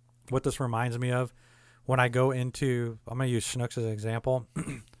 what this reminds me of when I go into. I'm going to use Schnucks as an example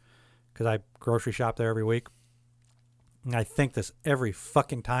because I grocery shop there every week. And I think this every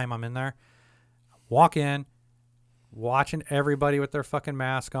fucking time I'm in there. Walk in, watching everybody with their fucking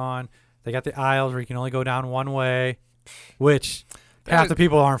mask on. They got the aisles where you can only go down one way, which half the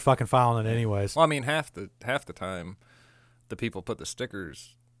people aren't fucking following it anyways. Well, I mean, half the time, the people put the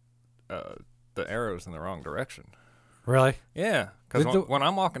stickers, the arrows in the wrong direction. Really? Yeah, because when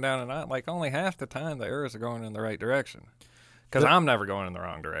I'm walking down an aisle, like only half the time the arrows are going in the right direction. Because I'm never going in the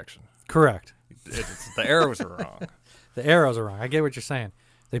wrong direction. Correct. The arrows are wrong. The arrows are wrong. I get what you're saying.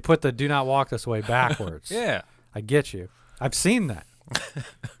 They put the do not walk this way backwards. Yeah. I get you. I've seen that.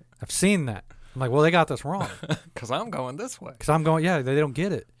 I'm like, well, they got this wrong. Because I'm going this way. Because I'm going, yeah, they don't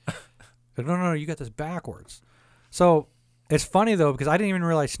get it. But no, you got this backwards. So it's funny, though, because I didn't even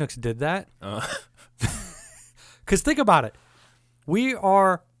realize Schnucks did that. Because think about it. We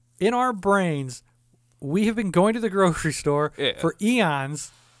are, in our brains, we have been going to the grocery store for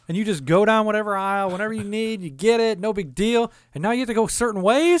eons. And you just go down whatever aisle, whenever you need, you get it, no big deal. And now you have to go certain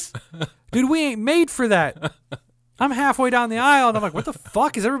ways? Dude, we ain't made for that. I'm halfway down the aisle, and I'm like, what the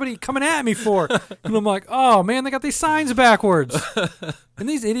fuck is everybody coming at me for? And I'm like, oh, man, they got these signs backwards. And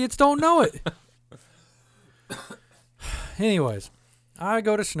these idiots don't know it. Anyways, I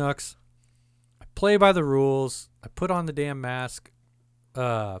go to Schnucks. I play by the rules. I put on the damn mask.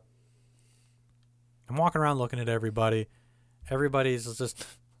 I'm walking around looking at everybody. Everybody's just...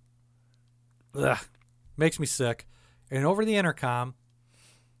 makes me sick. And over the intercom,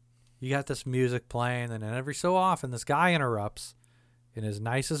 you got this music playing, and then every so often this guy interrupts in his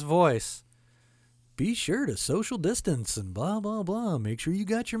nicest voice, be sure to social distance and blah, blah, blah. Make sure you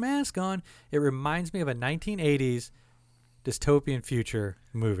got your mask on. It reminds me of a 1980s dystopian future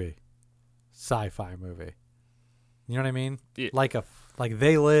movie, sci-fi movie. You know what I mean? Yeah. Like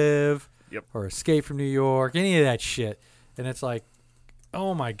They Live, yep, or Escape from New York, any of that shit. And it's like,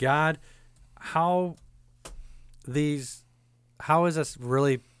 oh my God, how has this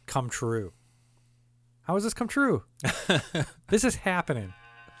really come true? How has this come true? This is happening.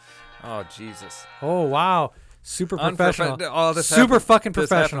 Oh, Jesus. Oh, wow. Super professional. This super happened, fucking this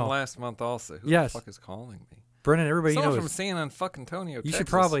professional. happened last month also. Who Yes. the fuck is calling me? Brennan, everybody Someone knows. from San Antonio, You Texas. should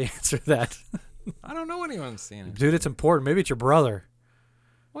probably answer that. I don't know anyone in San Antonio. Dude, it's important. Maybe it's your brother.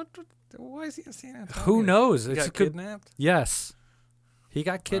 What? Why is he in San Antonio? Who knows? He It's got kidnapped? Yes. He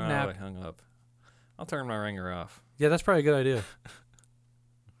got Oh, kidnapped. I hung up. I'll turn my ringer off. Yeah, that's probably a good idea.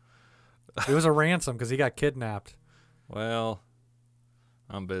 It was a ransom because he got kidnapped. Well,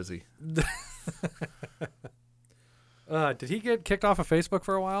 I'm busy. Did he get kicked off of Facebook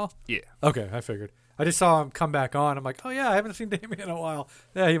for a while? Yeah. Okay, I figured. I just saw him come back on. I'm like, oh, yeah, I haven't seen Damien in a while.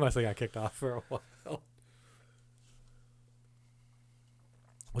 Yeah, he must have got kicked off for a while.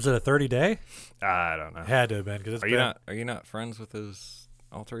 Was it a 30-day? I don't know. Had to have been because it's Are you not friends with his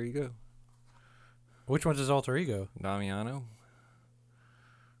alter ego, Which one's his alter ego? Damiano?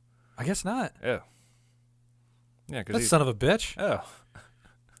 I guess not. Yeah. Yeah, That because son of a bitch. Oh.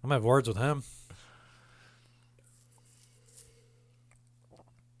 I'm gonna have words with him.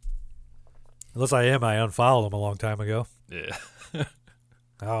 Unless I unfollowed him a long time ago. Yeah.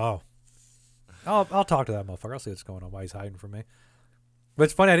 Oh. I'll talk to that motherfucker. I'll see what's going on, why he's hiding from me. But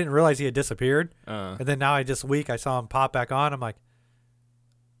it's funny, I didn't realize he had disappeared. And then now this week I saw him pop back on. I'm like,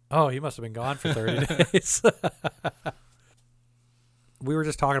 oh, he must have been gone for 30 days. We were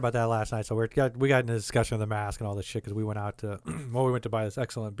just talking about that last night. So we got into a discussion of the mask and all this shit because we went out to, we went to buy this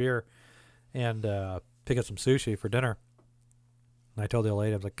excellent beer and pick up some sushi for dinner. And I told the old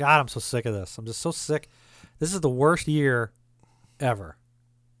lady, I was like, God, I'm so sick of this. I'm just so sick. This is the worst year ever.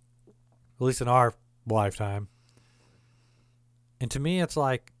 At least in our lifetime. And to me, it's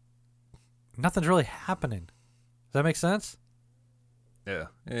like nothing's really happening. Does that make sense? Yeah.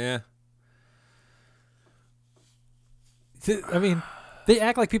 Yeah. I mean, they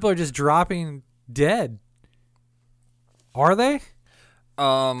act like people are just dropping dead. Are they?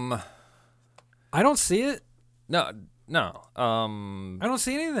 I don't see it. No. I don't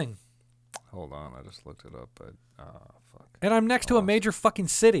see anything. Hold on, I just looked it up, but fuck. And I'm next to a major fucking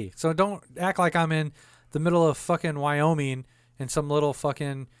city, so don't act like I'm in the middle of fucking Wyoming in some little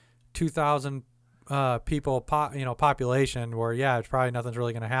fucking 2,000 people population where it's probably nothing's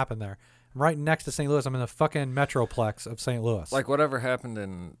really gonna happen there. I'm right next to St. Louis. I'm in the fucking metroplex of St. Louis. Like whatever happened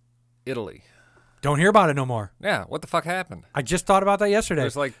in Italy. Don't hear about it no more. Yeah, what the fuck happened? I just thought about that yesterday. It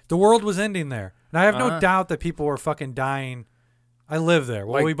was like the world was ending there. And I have no doubt that people were fucking dying. I live there.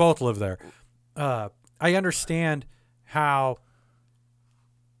 Well, we both live there. I understand how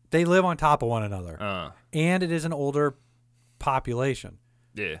they live on top of one another. And it is an older population.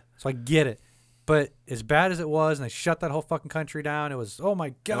 Yeah. So I get it. But as bad as it was, and they shut that whole fucking country down, it was, oh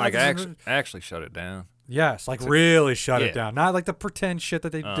my God. And actually shut it down. Yes, really shut it down. Not like the pretend shit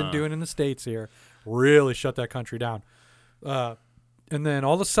that they've been doing in the States here. Really shut that country down. And then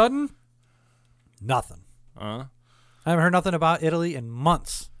all of a sudden, nothing. I haven't heard nothing about Italy in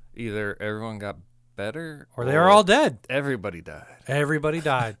months. Either everyone got better or they are all dead. Everybody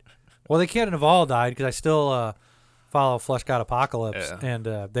died. Well, they can't have all died because I still follow Flesh God Apocalypse. Yeah.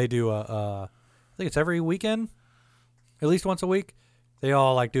 And they do, I think it's every weekend, at least once a week. They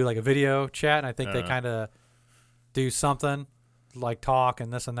all do a video chat, and I think they kind of do something, talk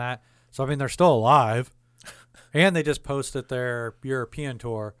and this and that. So, I mean, they're still alive. And they just posted their European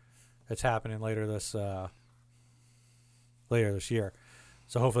tour that's happening later this year.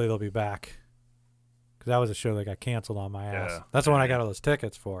 So, hopefully they'll be back. Because that was a show that got canceled on my ass. Yeah. That's the one I got all those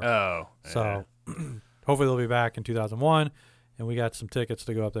tickets for. Oh. So, hopefully they'll be back in 2001, and we got some tickets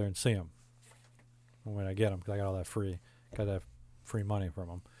to go up there and see them when I get them, because I got all that free money from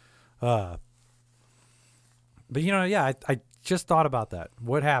them. But I just thought about that.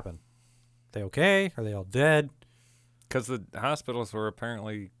 What happened? They okay? Are they all dead? Because the hospitals were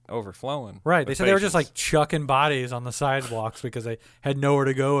apparently overflowing. Right. They said they were just chucking bodies on the sidewalks because they had nowhere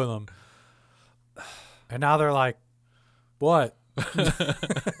to go with them. And now they're like, what? What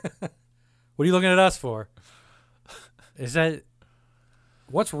are you looking at us for? Is that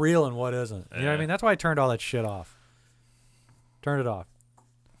what's real and what isn't? You know what I mean? That's why I turned all that shit off. Turned it off.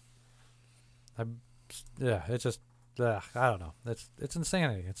 It's just, I don't know. It's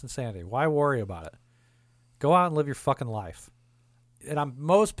insanity. It's insanity. Why worry about it? Go out and live your fucking life. And I'm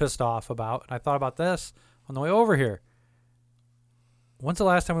most pissed off about, and I thought about this on the way over here. When's the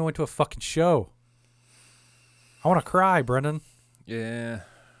last time we went to a fucking show? I want to cry, Brendan. Yeah.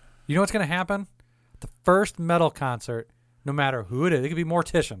 You know what's going to happen? The first metal concert, no matter who it is, it could be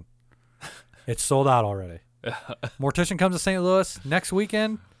Mortician. It's sold out already. Mortician comes to St. Louis next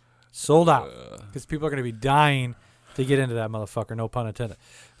weekend, sold out. Because people are going to be dying to get into that motherfucker, no pun intended.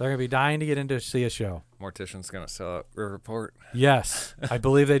 They're going to be dying to get in to see a show. Mortician's going to sell out Riverport. Yes. I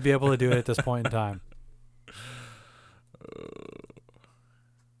believe they'd be able to do it at this point in time.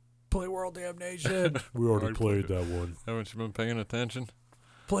 Play World Damnation. We already played that one. Haven't you been paying attention?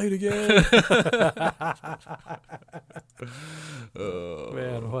 play it again. Oh,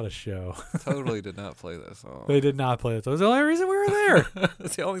 Man, what a show. totally did not play that song. They did not play it. That was the only reason we were there.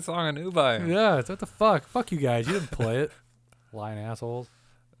 It's the only song I knew by him. Yeah, it's what the fuck? Fuck you guys. You didn't play it. Lying assholes.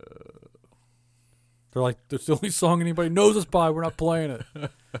 They're like, it's the only song anybody knows us by. We're not playing it.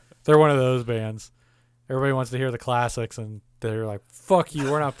 They're one of those bands. Everybody wants to hear the classics, and they're like, fuck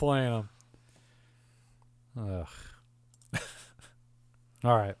you. We're not playing them. Ugh.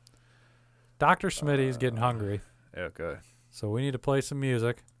 All right. Dr. Smitty's getting hungry, Okay. so we need to play some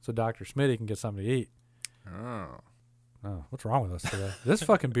music so Dr. Smitty can get something to eat. Oh. Oh, what's wrong with us today? This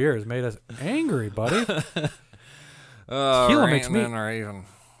fucking beer has made us angry, buddy. Tequila makes me- Raven.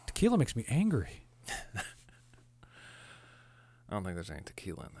 Tequila makes me angry. I don't think there's any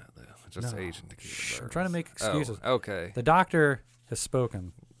tequila in that, though. It's just No. Asian tequila. Shh, I'm bourbons. trying to make excuses. Oh, okay. The doctor has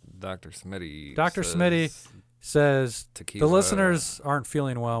spoken. Dr. Smitty. Dr. says Smitty says tequila. the listeners aren't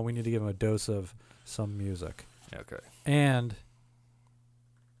feeling well. We need to give them a dose of some music. Okay. And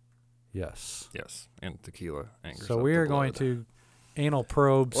yes. Yes. And tequila. Angers So up we the are going blood. to anal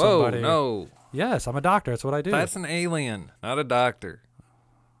probe Whoa, somebody. no. Yes, I'm a doctor. That's what I do. That's an alien, not a doctor.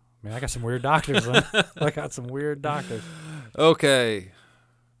 Man, I got some weird doctors. Huh? I got some weird doctors. Okay.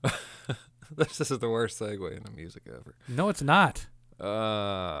 This is the worst segue into music ever. No, it's not.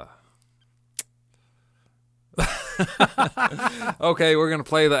 Okay, we're going to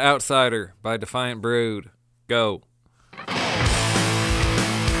play The Outsider by Defiant Brood. Go.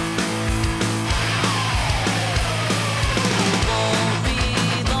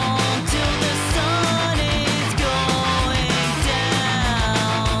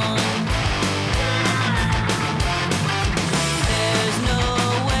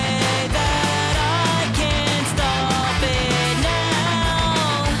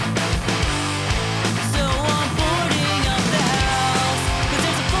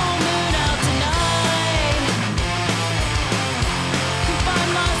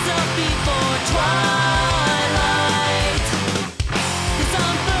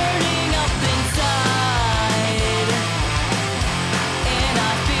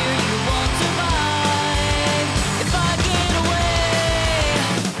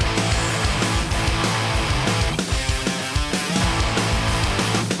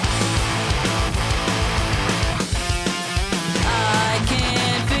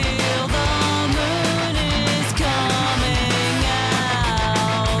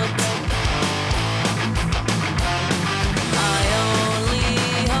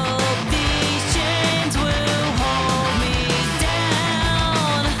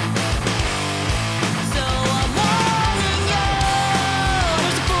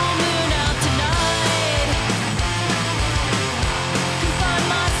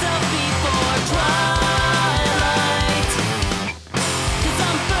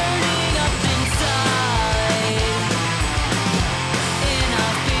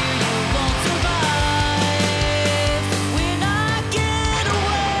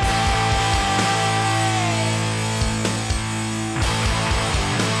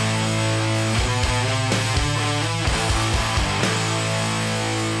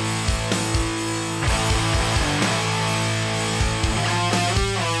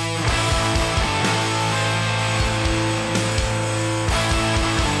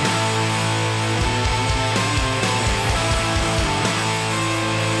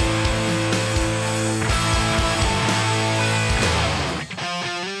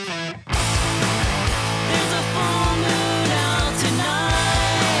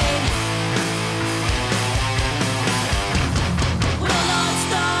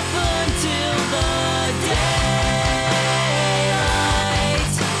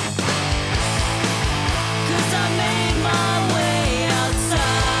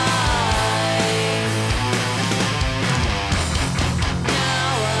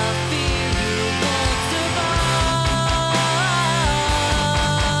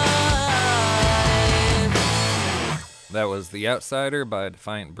 That was The Outsider by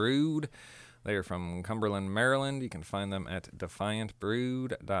Defiant Brood. They are from Cumberland, Maryland. You can find them at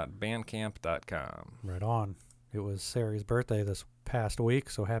defiantbrood.bandcamp.com. Right on. It was Sari's birthday this past week,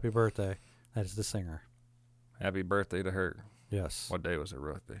 so happy birthday. That is the singer. Happy birthday to her. Yes. What day was her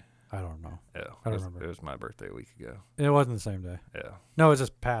birthday? I don't know. Yeah, I don't it was, remember. It was my birthday a week ago. It wasn't the same day. Yeah. No, it was this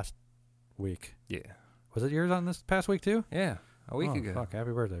past week. Yeah. Was it yours on this past week too? Yeah, a week Oh, ago. Fuck,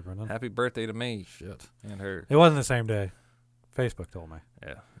 happy birthday, Brendan. Happy birthday to me Shit. and her. It wasn't the same day. Facebook told me.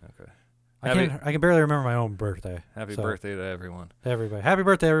 Yeah, okay. I can barely remember my own birthday. Happy So, birthday to everyone. everybody. Happy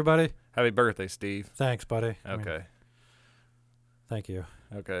birthday, everybody. Happy birthday, Steve. Thanks, buddy. I mean, Okay. thank you.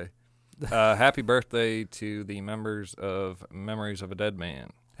 Okay. Happy birthday to the members of Memories of a Dead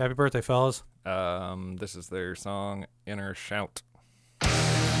Man. Happy birthday, fellas. This is their song, Inner Shout.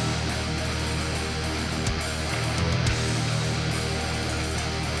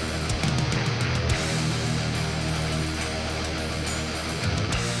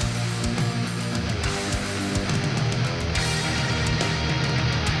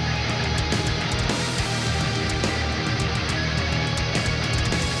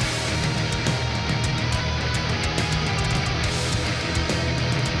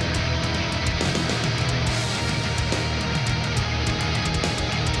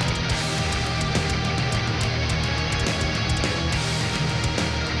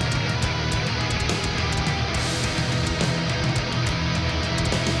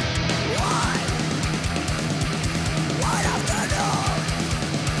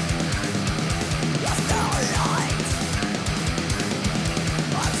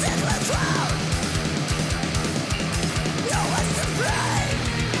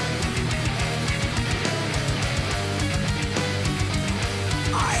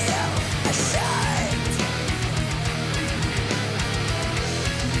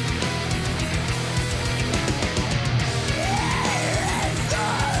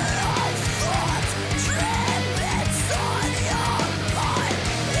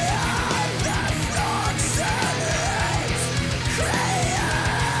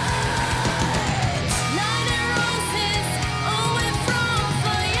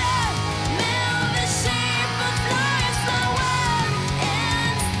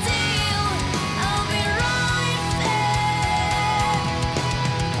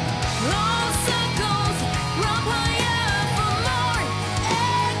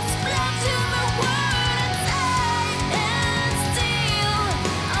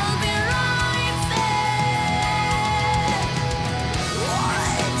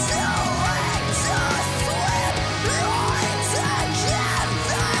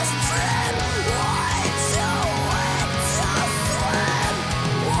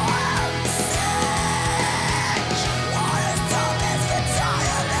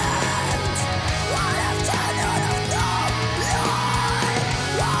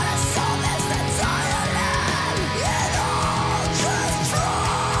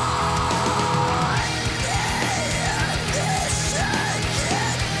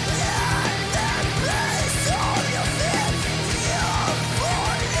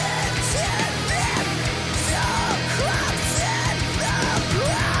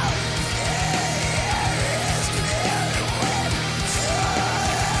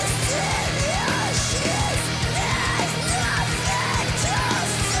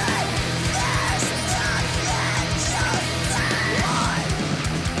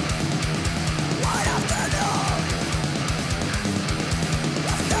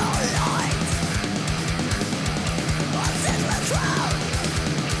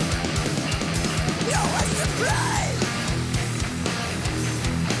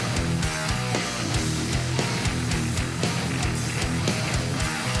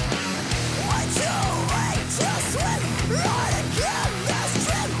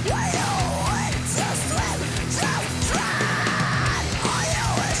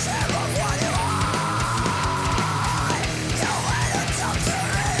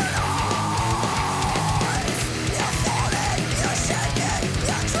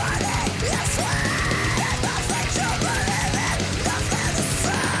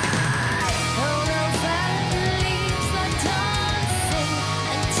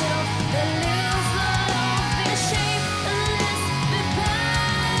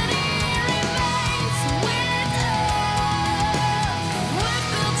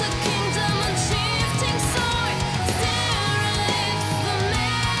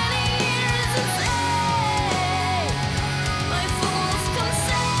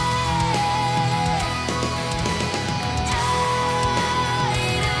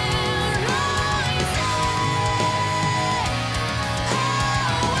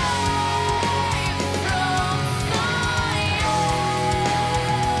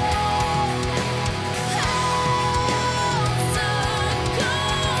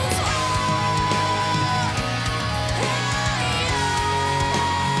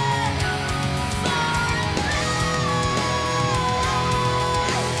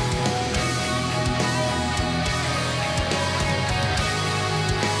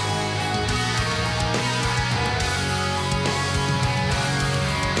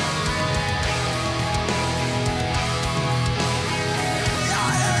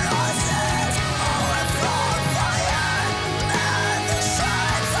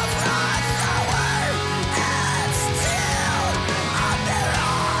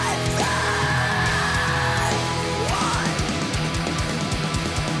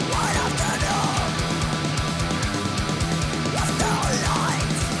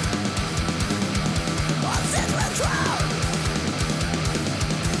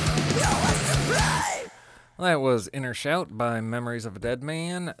 That was Inner Shout by Memories of a Dead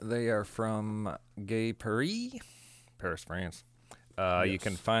Man. They are from Gay Paris, France. You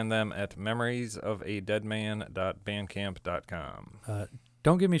can find them at memoriesofadeadman.bandcamp.com.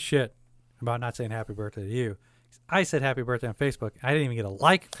 Don't give me shit about not saying happy birthday to you. I said happy birthday on Facebook. I didn't even get a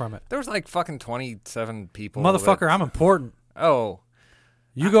like from it. There was like fucking 27 people. Motherfucker, I'm important. Oh.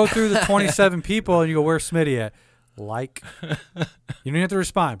 You go through the 27 people and you go, where's Smitty at? Like. You don't have to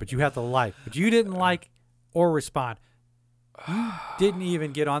respond, but you have to like. But you didn't like or respond. You didn't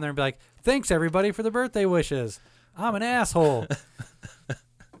even get on there and be like, thanks everybody for the birthday wishes. I'm an asshole.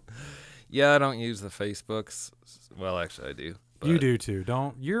 Yeah, I don't use the Facebooks. Well, actually, I do. You do too.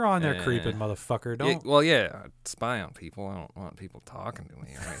 You're on there creeping, motherfucker. Don't. I spy on people. I don't want people talking to me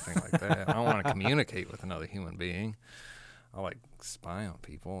or anything like that. I don't want to communicate with another human being. I like spy on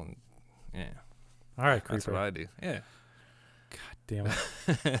people, and All right, that's creeper. what I do. Yeah. God damn it.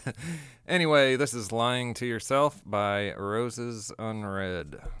 Anyway, this is Lying to Yourself by Roses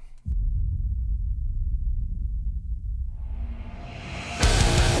Unread.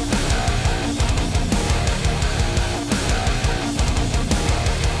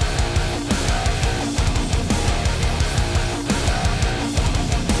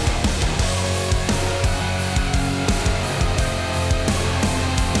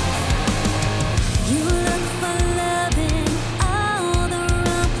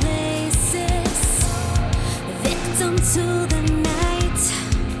 To the night,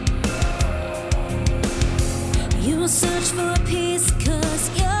 you search for peace 'cause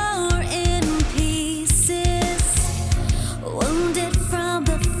you're in pieces, wounded from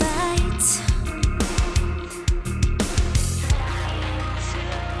the fight.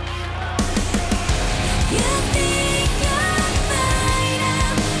 You think you're fine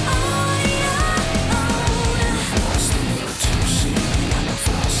on your own. Lost in the tipsy,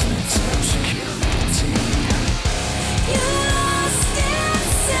 lost in security. You lost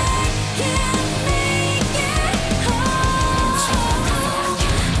inside, can't make it home.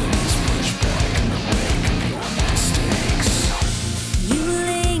 Please push back in the wake of your mistakes. You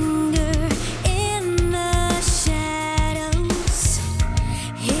linger in the shadows,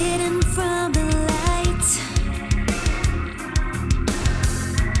 hidden from the light,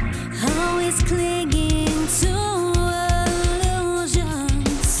 always clinging to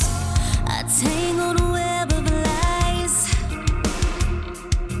illusions, a tangled web of lies.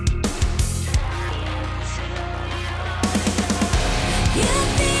 You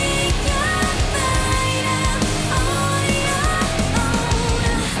think you're fine on your own.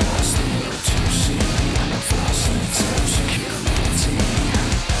 Lost in the tipsy, lost in security.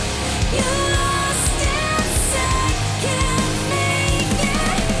 You lost inside, can't make it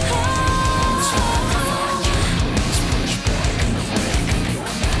home. Please push back in the wake of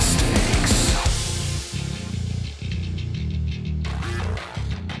your mistakes.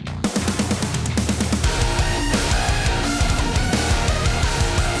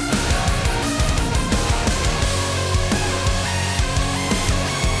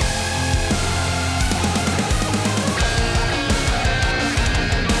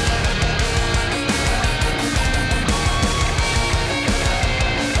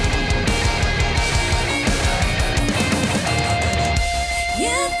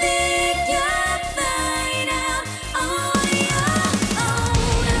 You think you're fine out on your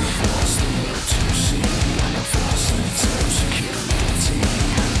own. Lost in the tipsy, lost in security.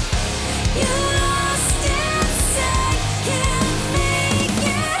 You lost inside, can't make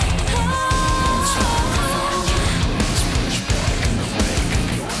it home. Please push back in the wake of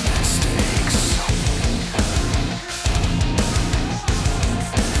your mistakes.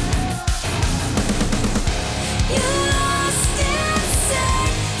 You lost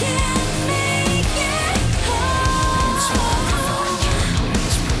inside, can't make it home.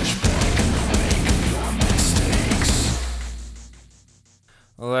 Please push back in the wake of your mistakes.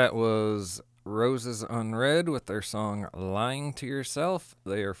 Well, that was Roses Unread with their song Lying to Yourself.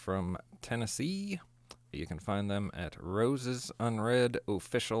 They are from Tennessee. You can find them at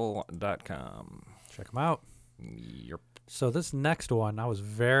rosesunreadofficial.com. Check them out. Yep. So this next one I was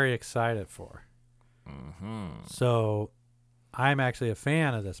very excited for. Mm-hmm. So I'm actually a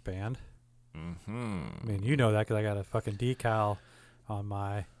fan of this band. Mm-hmm. I mean, you know that because I got a fucking decal on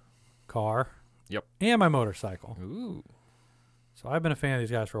my car. Yep. And my motorcycle. Ooh. So I've been a fan of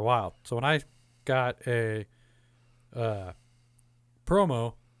these guys for a while. So when I got a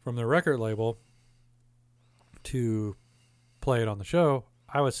promo from the record label to play it on the show,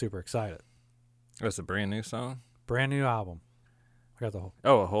 I was super excited. That's a brand new song? Brand new album. I got the whole.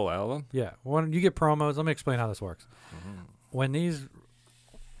 Oh, a whole album? Yeah. When you get promos, let me explain how this works. Mm-hmm. When these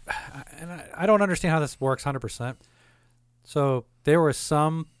I don't understand how this works 100%. So there were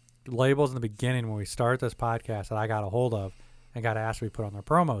some labels in the beginning when we started this podcast that I got a hold of and got asked to be put on their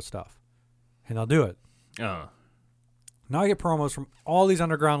promo stuff, and they'll do it. Now I get promos from all these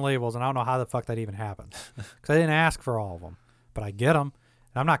underground labels, and I don't know how the fuck that even happens because I didn't ask for all of them, but I get them,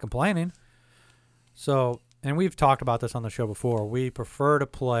 and I'm not complaining. So, and we've talked about this on the show before. We prefer to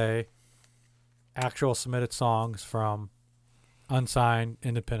play actual submitted songs from unsigned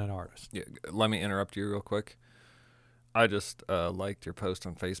independent artists. Yeah, let me interrupt you real quick. I just liked your post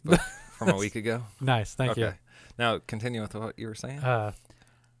on Facebook from a week ago. Nice, thank you. Now continue with what you were saying.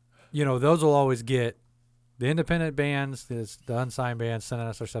 Those will always get the independent bands, the unsigned bands sending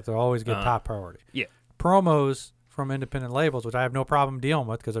us their stuff. They'll always get top priority. Yeah. Promos from independent labels, which I have no problem dealing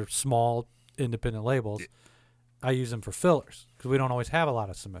with because they're small independent labels. Yeah. I use them for fillers because we don't always have a lot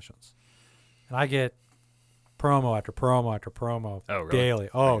of submissions, and I get promo after promo after promo daily.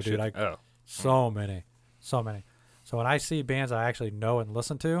 Oh, dude, so many. So when I see bands I actually know and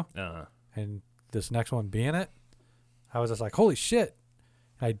listen to, and this next one being it, I was just like, holy shit.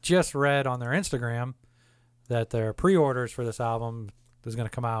 And I just read on their Instagram that their pre-orders for this album is going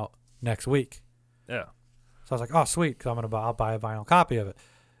to come out next week. Yeah. So I was like, oh, sweet, because I'll buy a vinyl copy of it.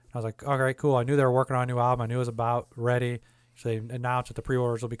 I was like, all right, cool. I knew they were working on a new album. I knew it was about ready. So they announced that the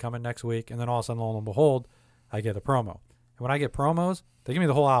pre-orders will be coming next week. And then all of a sudden, lo and behold, I get a promo. And when I get promos, they give me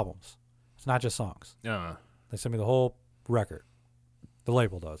the whole albums. It's not just songs. They send me the whole record. The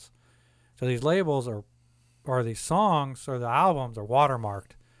label does. So these labels or these songs or the albums are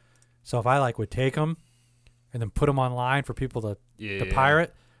watermarked. So if I would take them and then put them online for people to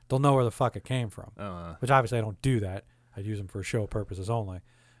pirate, they'll know where the fuck it came from. Which obviously I don't do that. I use them for show purposes only.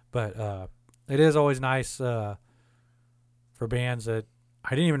 But it is always nice for bands that I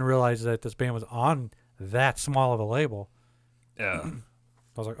didn't even realize that this band was on that small of a label. Yeah. I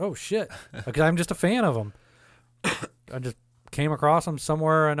was like, oh shit, because I'm just a fan of them. I just came across them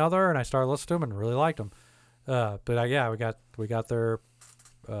somewhere or another, and I started listening to them and really liked them. We got their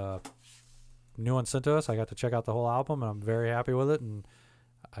new one sent to us. I got to check out the whole album, and I'm very happy with it. And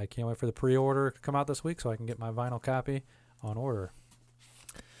I can't wait for the pre-order to come out this week so I can get my vinyl copy on order.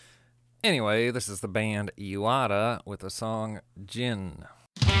 Anyway, this is the band Iwata with the song Jin.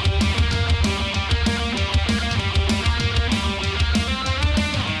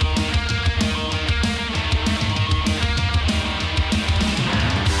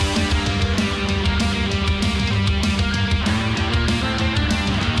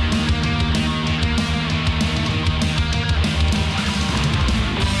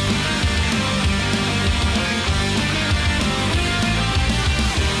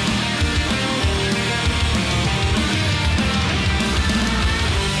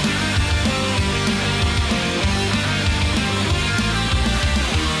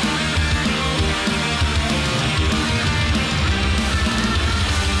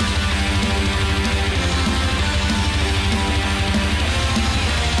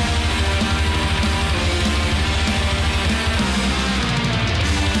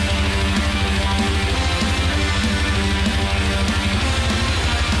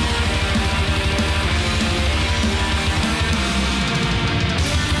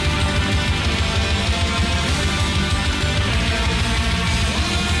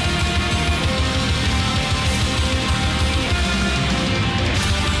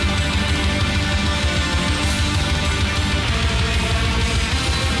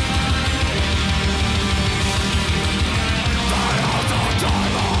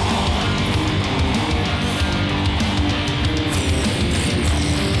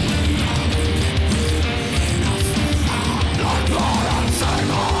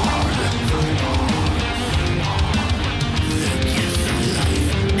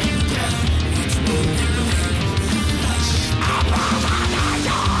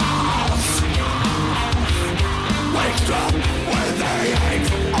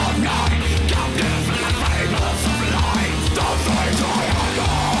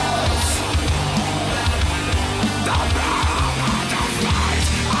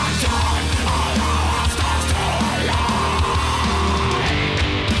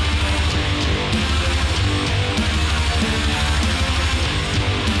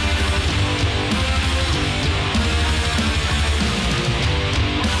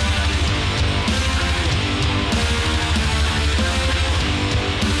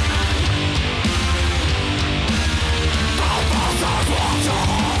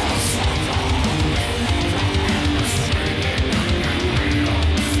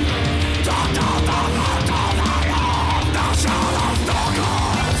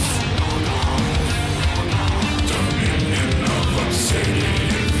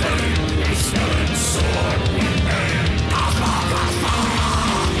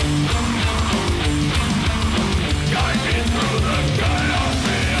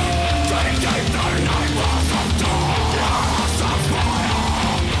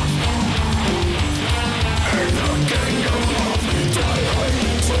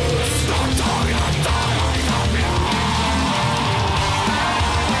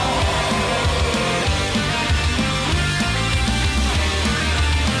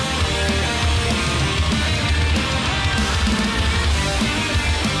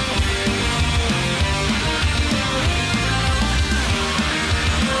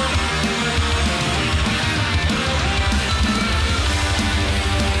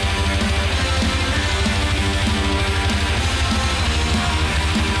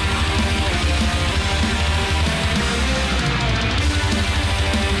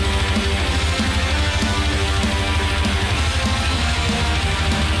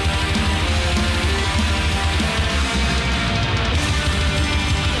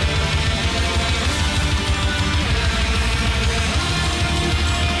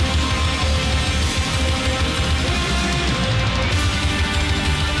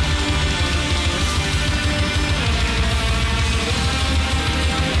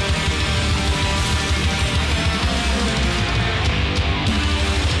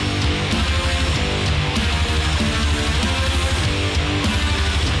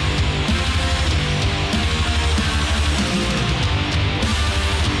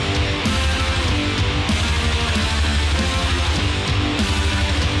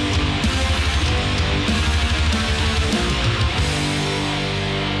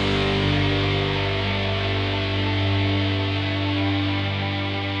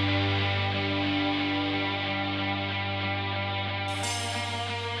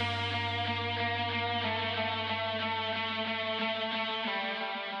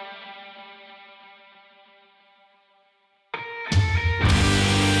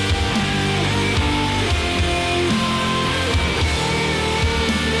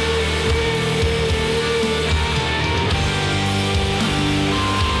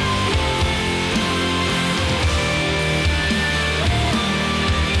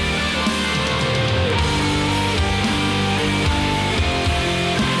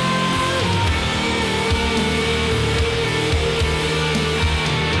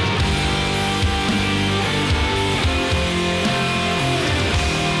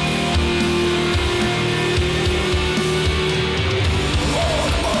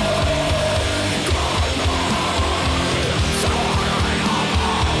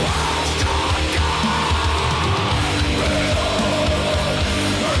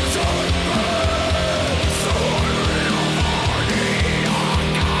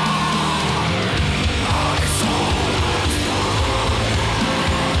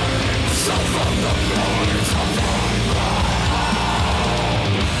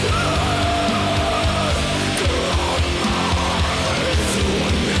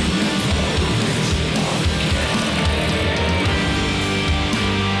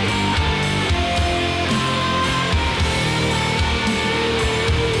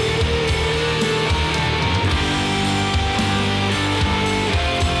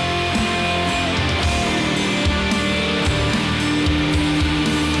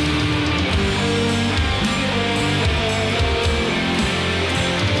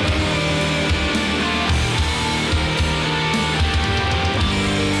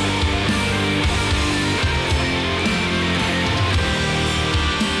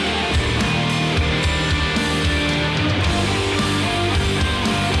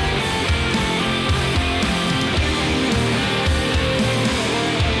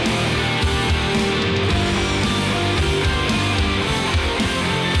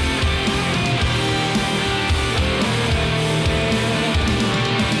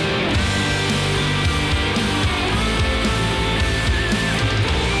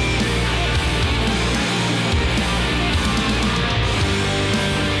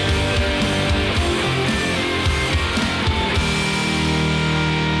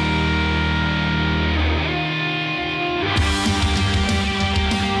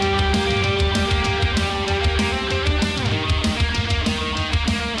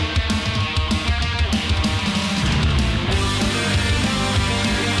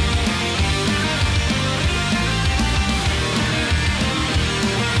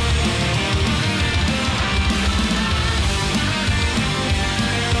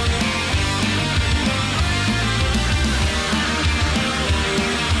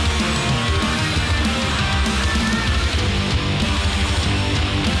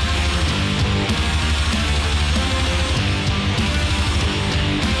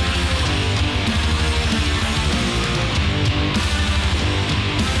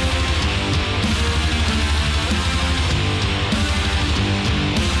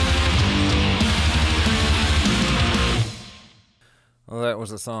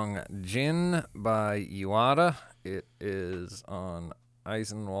 the song Jin by Uada. It is on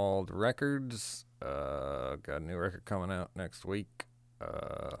Eisenwald Records. Got a new record coming out next week.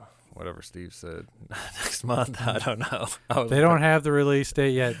 Whatever Steve said. Next month, I don't know. They don't have the release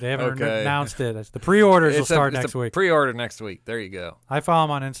date yet. They haven't announced it. The pre-orders will start next week. Pre-order next week. There you go. I follow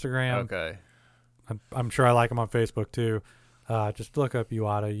them on Instagram. Okay. I'm sure I like them on Facebook too. Just look up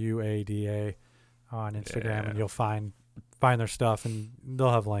Uada, UADA, on Instagram, and you'll find their stuff, and they'll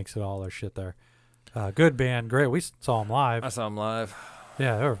have links to all their shit there. Good band, great. We saw them live. I saw them live.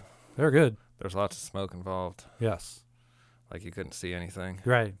 Yeah, they're good. There's lots of smoke involved. Yes. Like you couldn't see anything.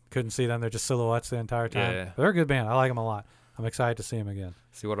 Right. Couldn't see them. They're just silhouettes the entire time. Yeah. They're a good band. I like them a lot. I'm excited to see them again.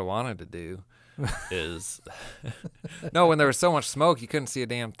 See, what I wanted to do is... No, when there was so much smoke, you couldn't see a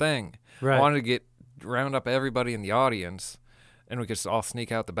damn thing. Right. I wanted to round up everybody in the audience, and we could just all sneak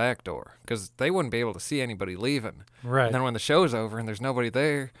out the back door, because they wouldn't be able to see anybody leaving. Right. And then when the show's over and there's nobody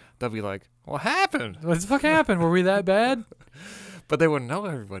there, they'll be like, what happened? What the fuck happened? Were we that bad? But they wouldn't know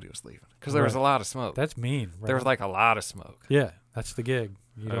everybody was leaving, because there was a lot of smoke. That's mean. Right? There was like a lot of smoke. Yeah, that's the gig.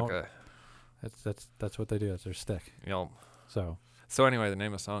 You don't. Okay. That's what they do. That's their stick. Yep. So anyway, the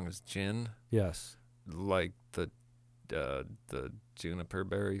name of the song is Gin, yes. like the juniper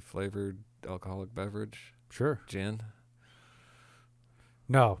berry flavored alcoholic beverage. Sure. Gin.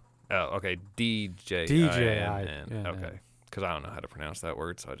 No. Oh, okay. DJIN. DJIN. Okay. Because I don't know how to pronounce that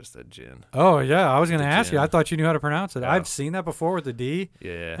word, so I just said gin. Oh yeah, I was gonna The ask you. gin. I thought you knew how to pronounce it. Oh. I've seen that before with the D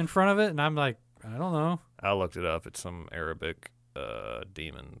Yeah. in front of it, and I'm like, I don't know. I looked it up. It's some Arabic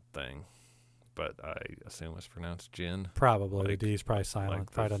demon thing, but I assume it's pronounced gin. Probably Like- the D is probably silent.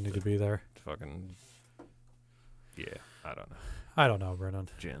 like Probably doesn't need to be there. Fucking. Yeah, I don't know. I don't know, Brennan.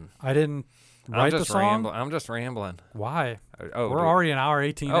 Gin. I didn't write the song. I'm just rambling. Why? Oh, We're dude. already an hour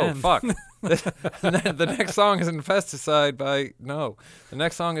 18 Oh, in. fuck. The next song is Infesticide by... No. The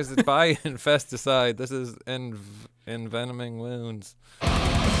next song is by Infesticide. This is Envenoming Wounds.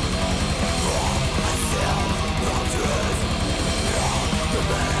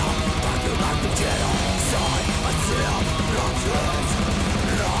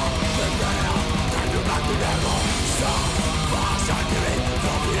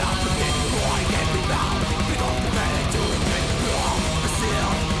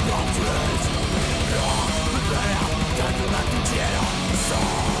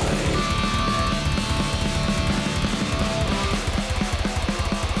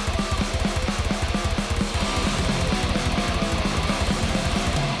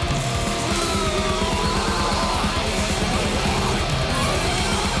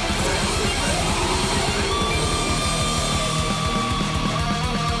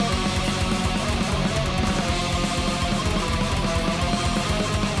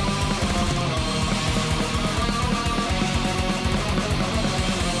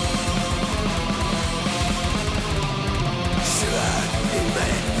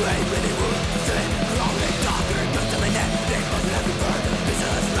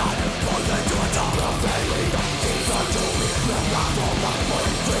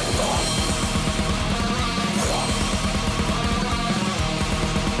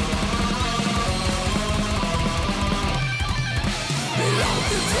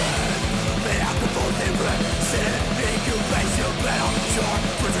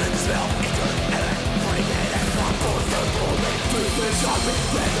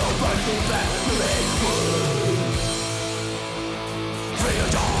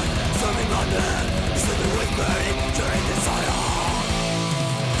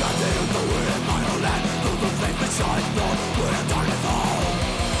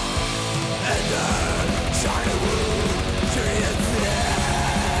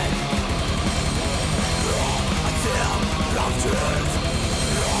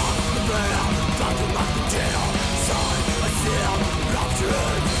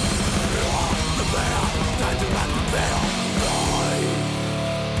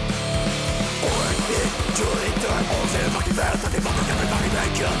 Everybody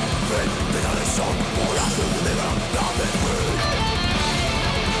make it, but the song, more after the liver,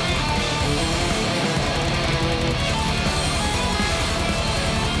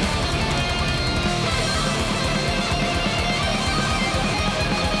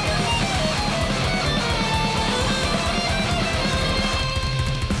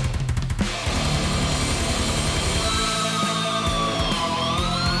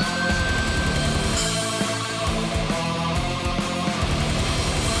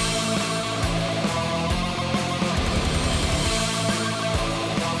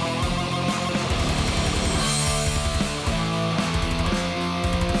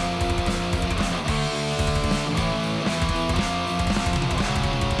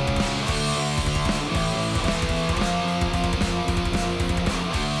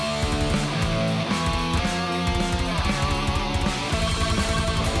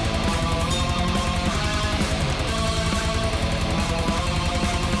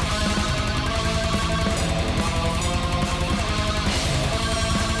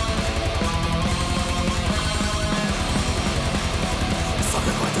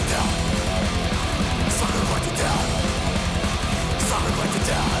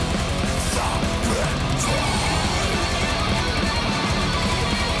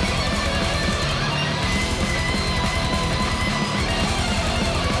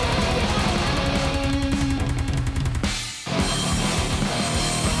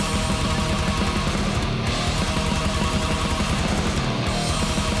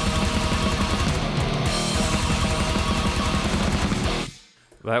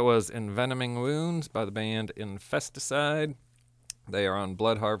 That was Envenoming Wounds by the band Infesticide. They are on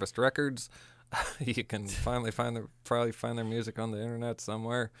Blood Harvest Records. You can probably find their music on the internet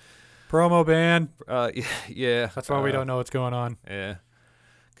somewhere. Promo band. Yeah. That's why we don't know what's going on. Yeah.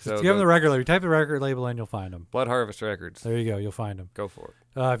 So give them the record label. You type the record label in, you'll find them. Blood Harvest Records. There you go. You'll find them. Go for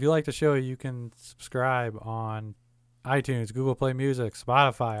it. If you like the show, you can subscribe on iTunes, Google Play Music,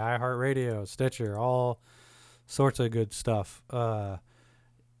 Spotify, iHeartRadio, Stitcher, all sorts of good stuff.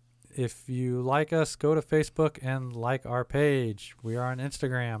 If you like us, go to Facebook and like our page. We are on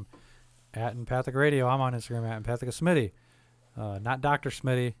Instagram at Empathic Radio. I'm on Instagram at Empathica Smitty. Not Dr.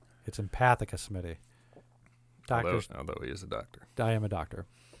 Smitty. It's Empathica Smitty. Although he is a doctor. I am a doctor.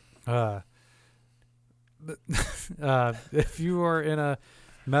 If you are in a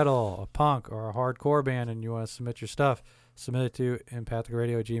metal, a punk, or a hardcore band and you want to submit your stuff, submit it to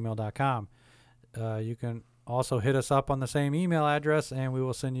empathicradio@gmail.com. You can also hit us up on the same email address, and we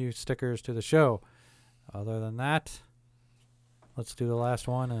will send you stickers to the show. Other than that, let's do the last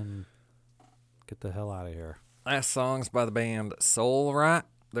one and get the hell out of here. Last song's by the band Soul Rot.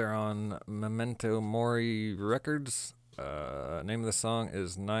 They're on Memento Mori Records. Name of the song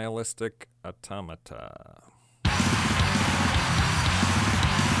is Nihilistic Automata.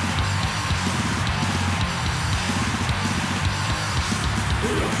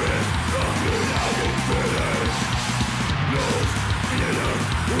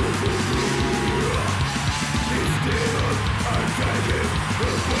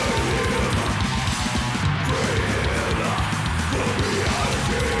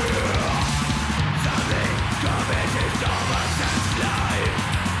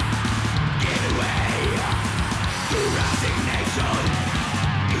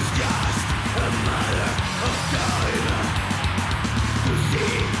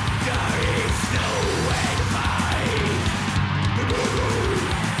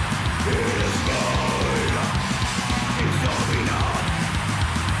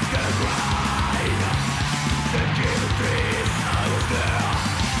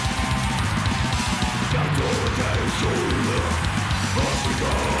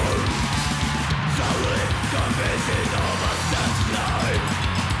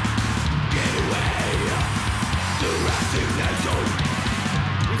 Resignation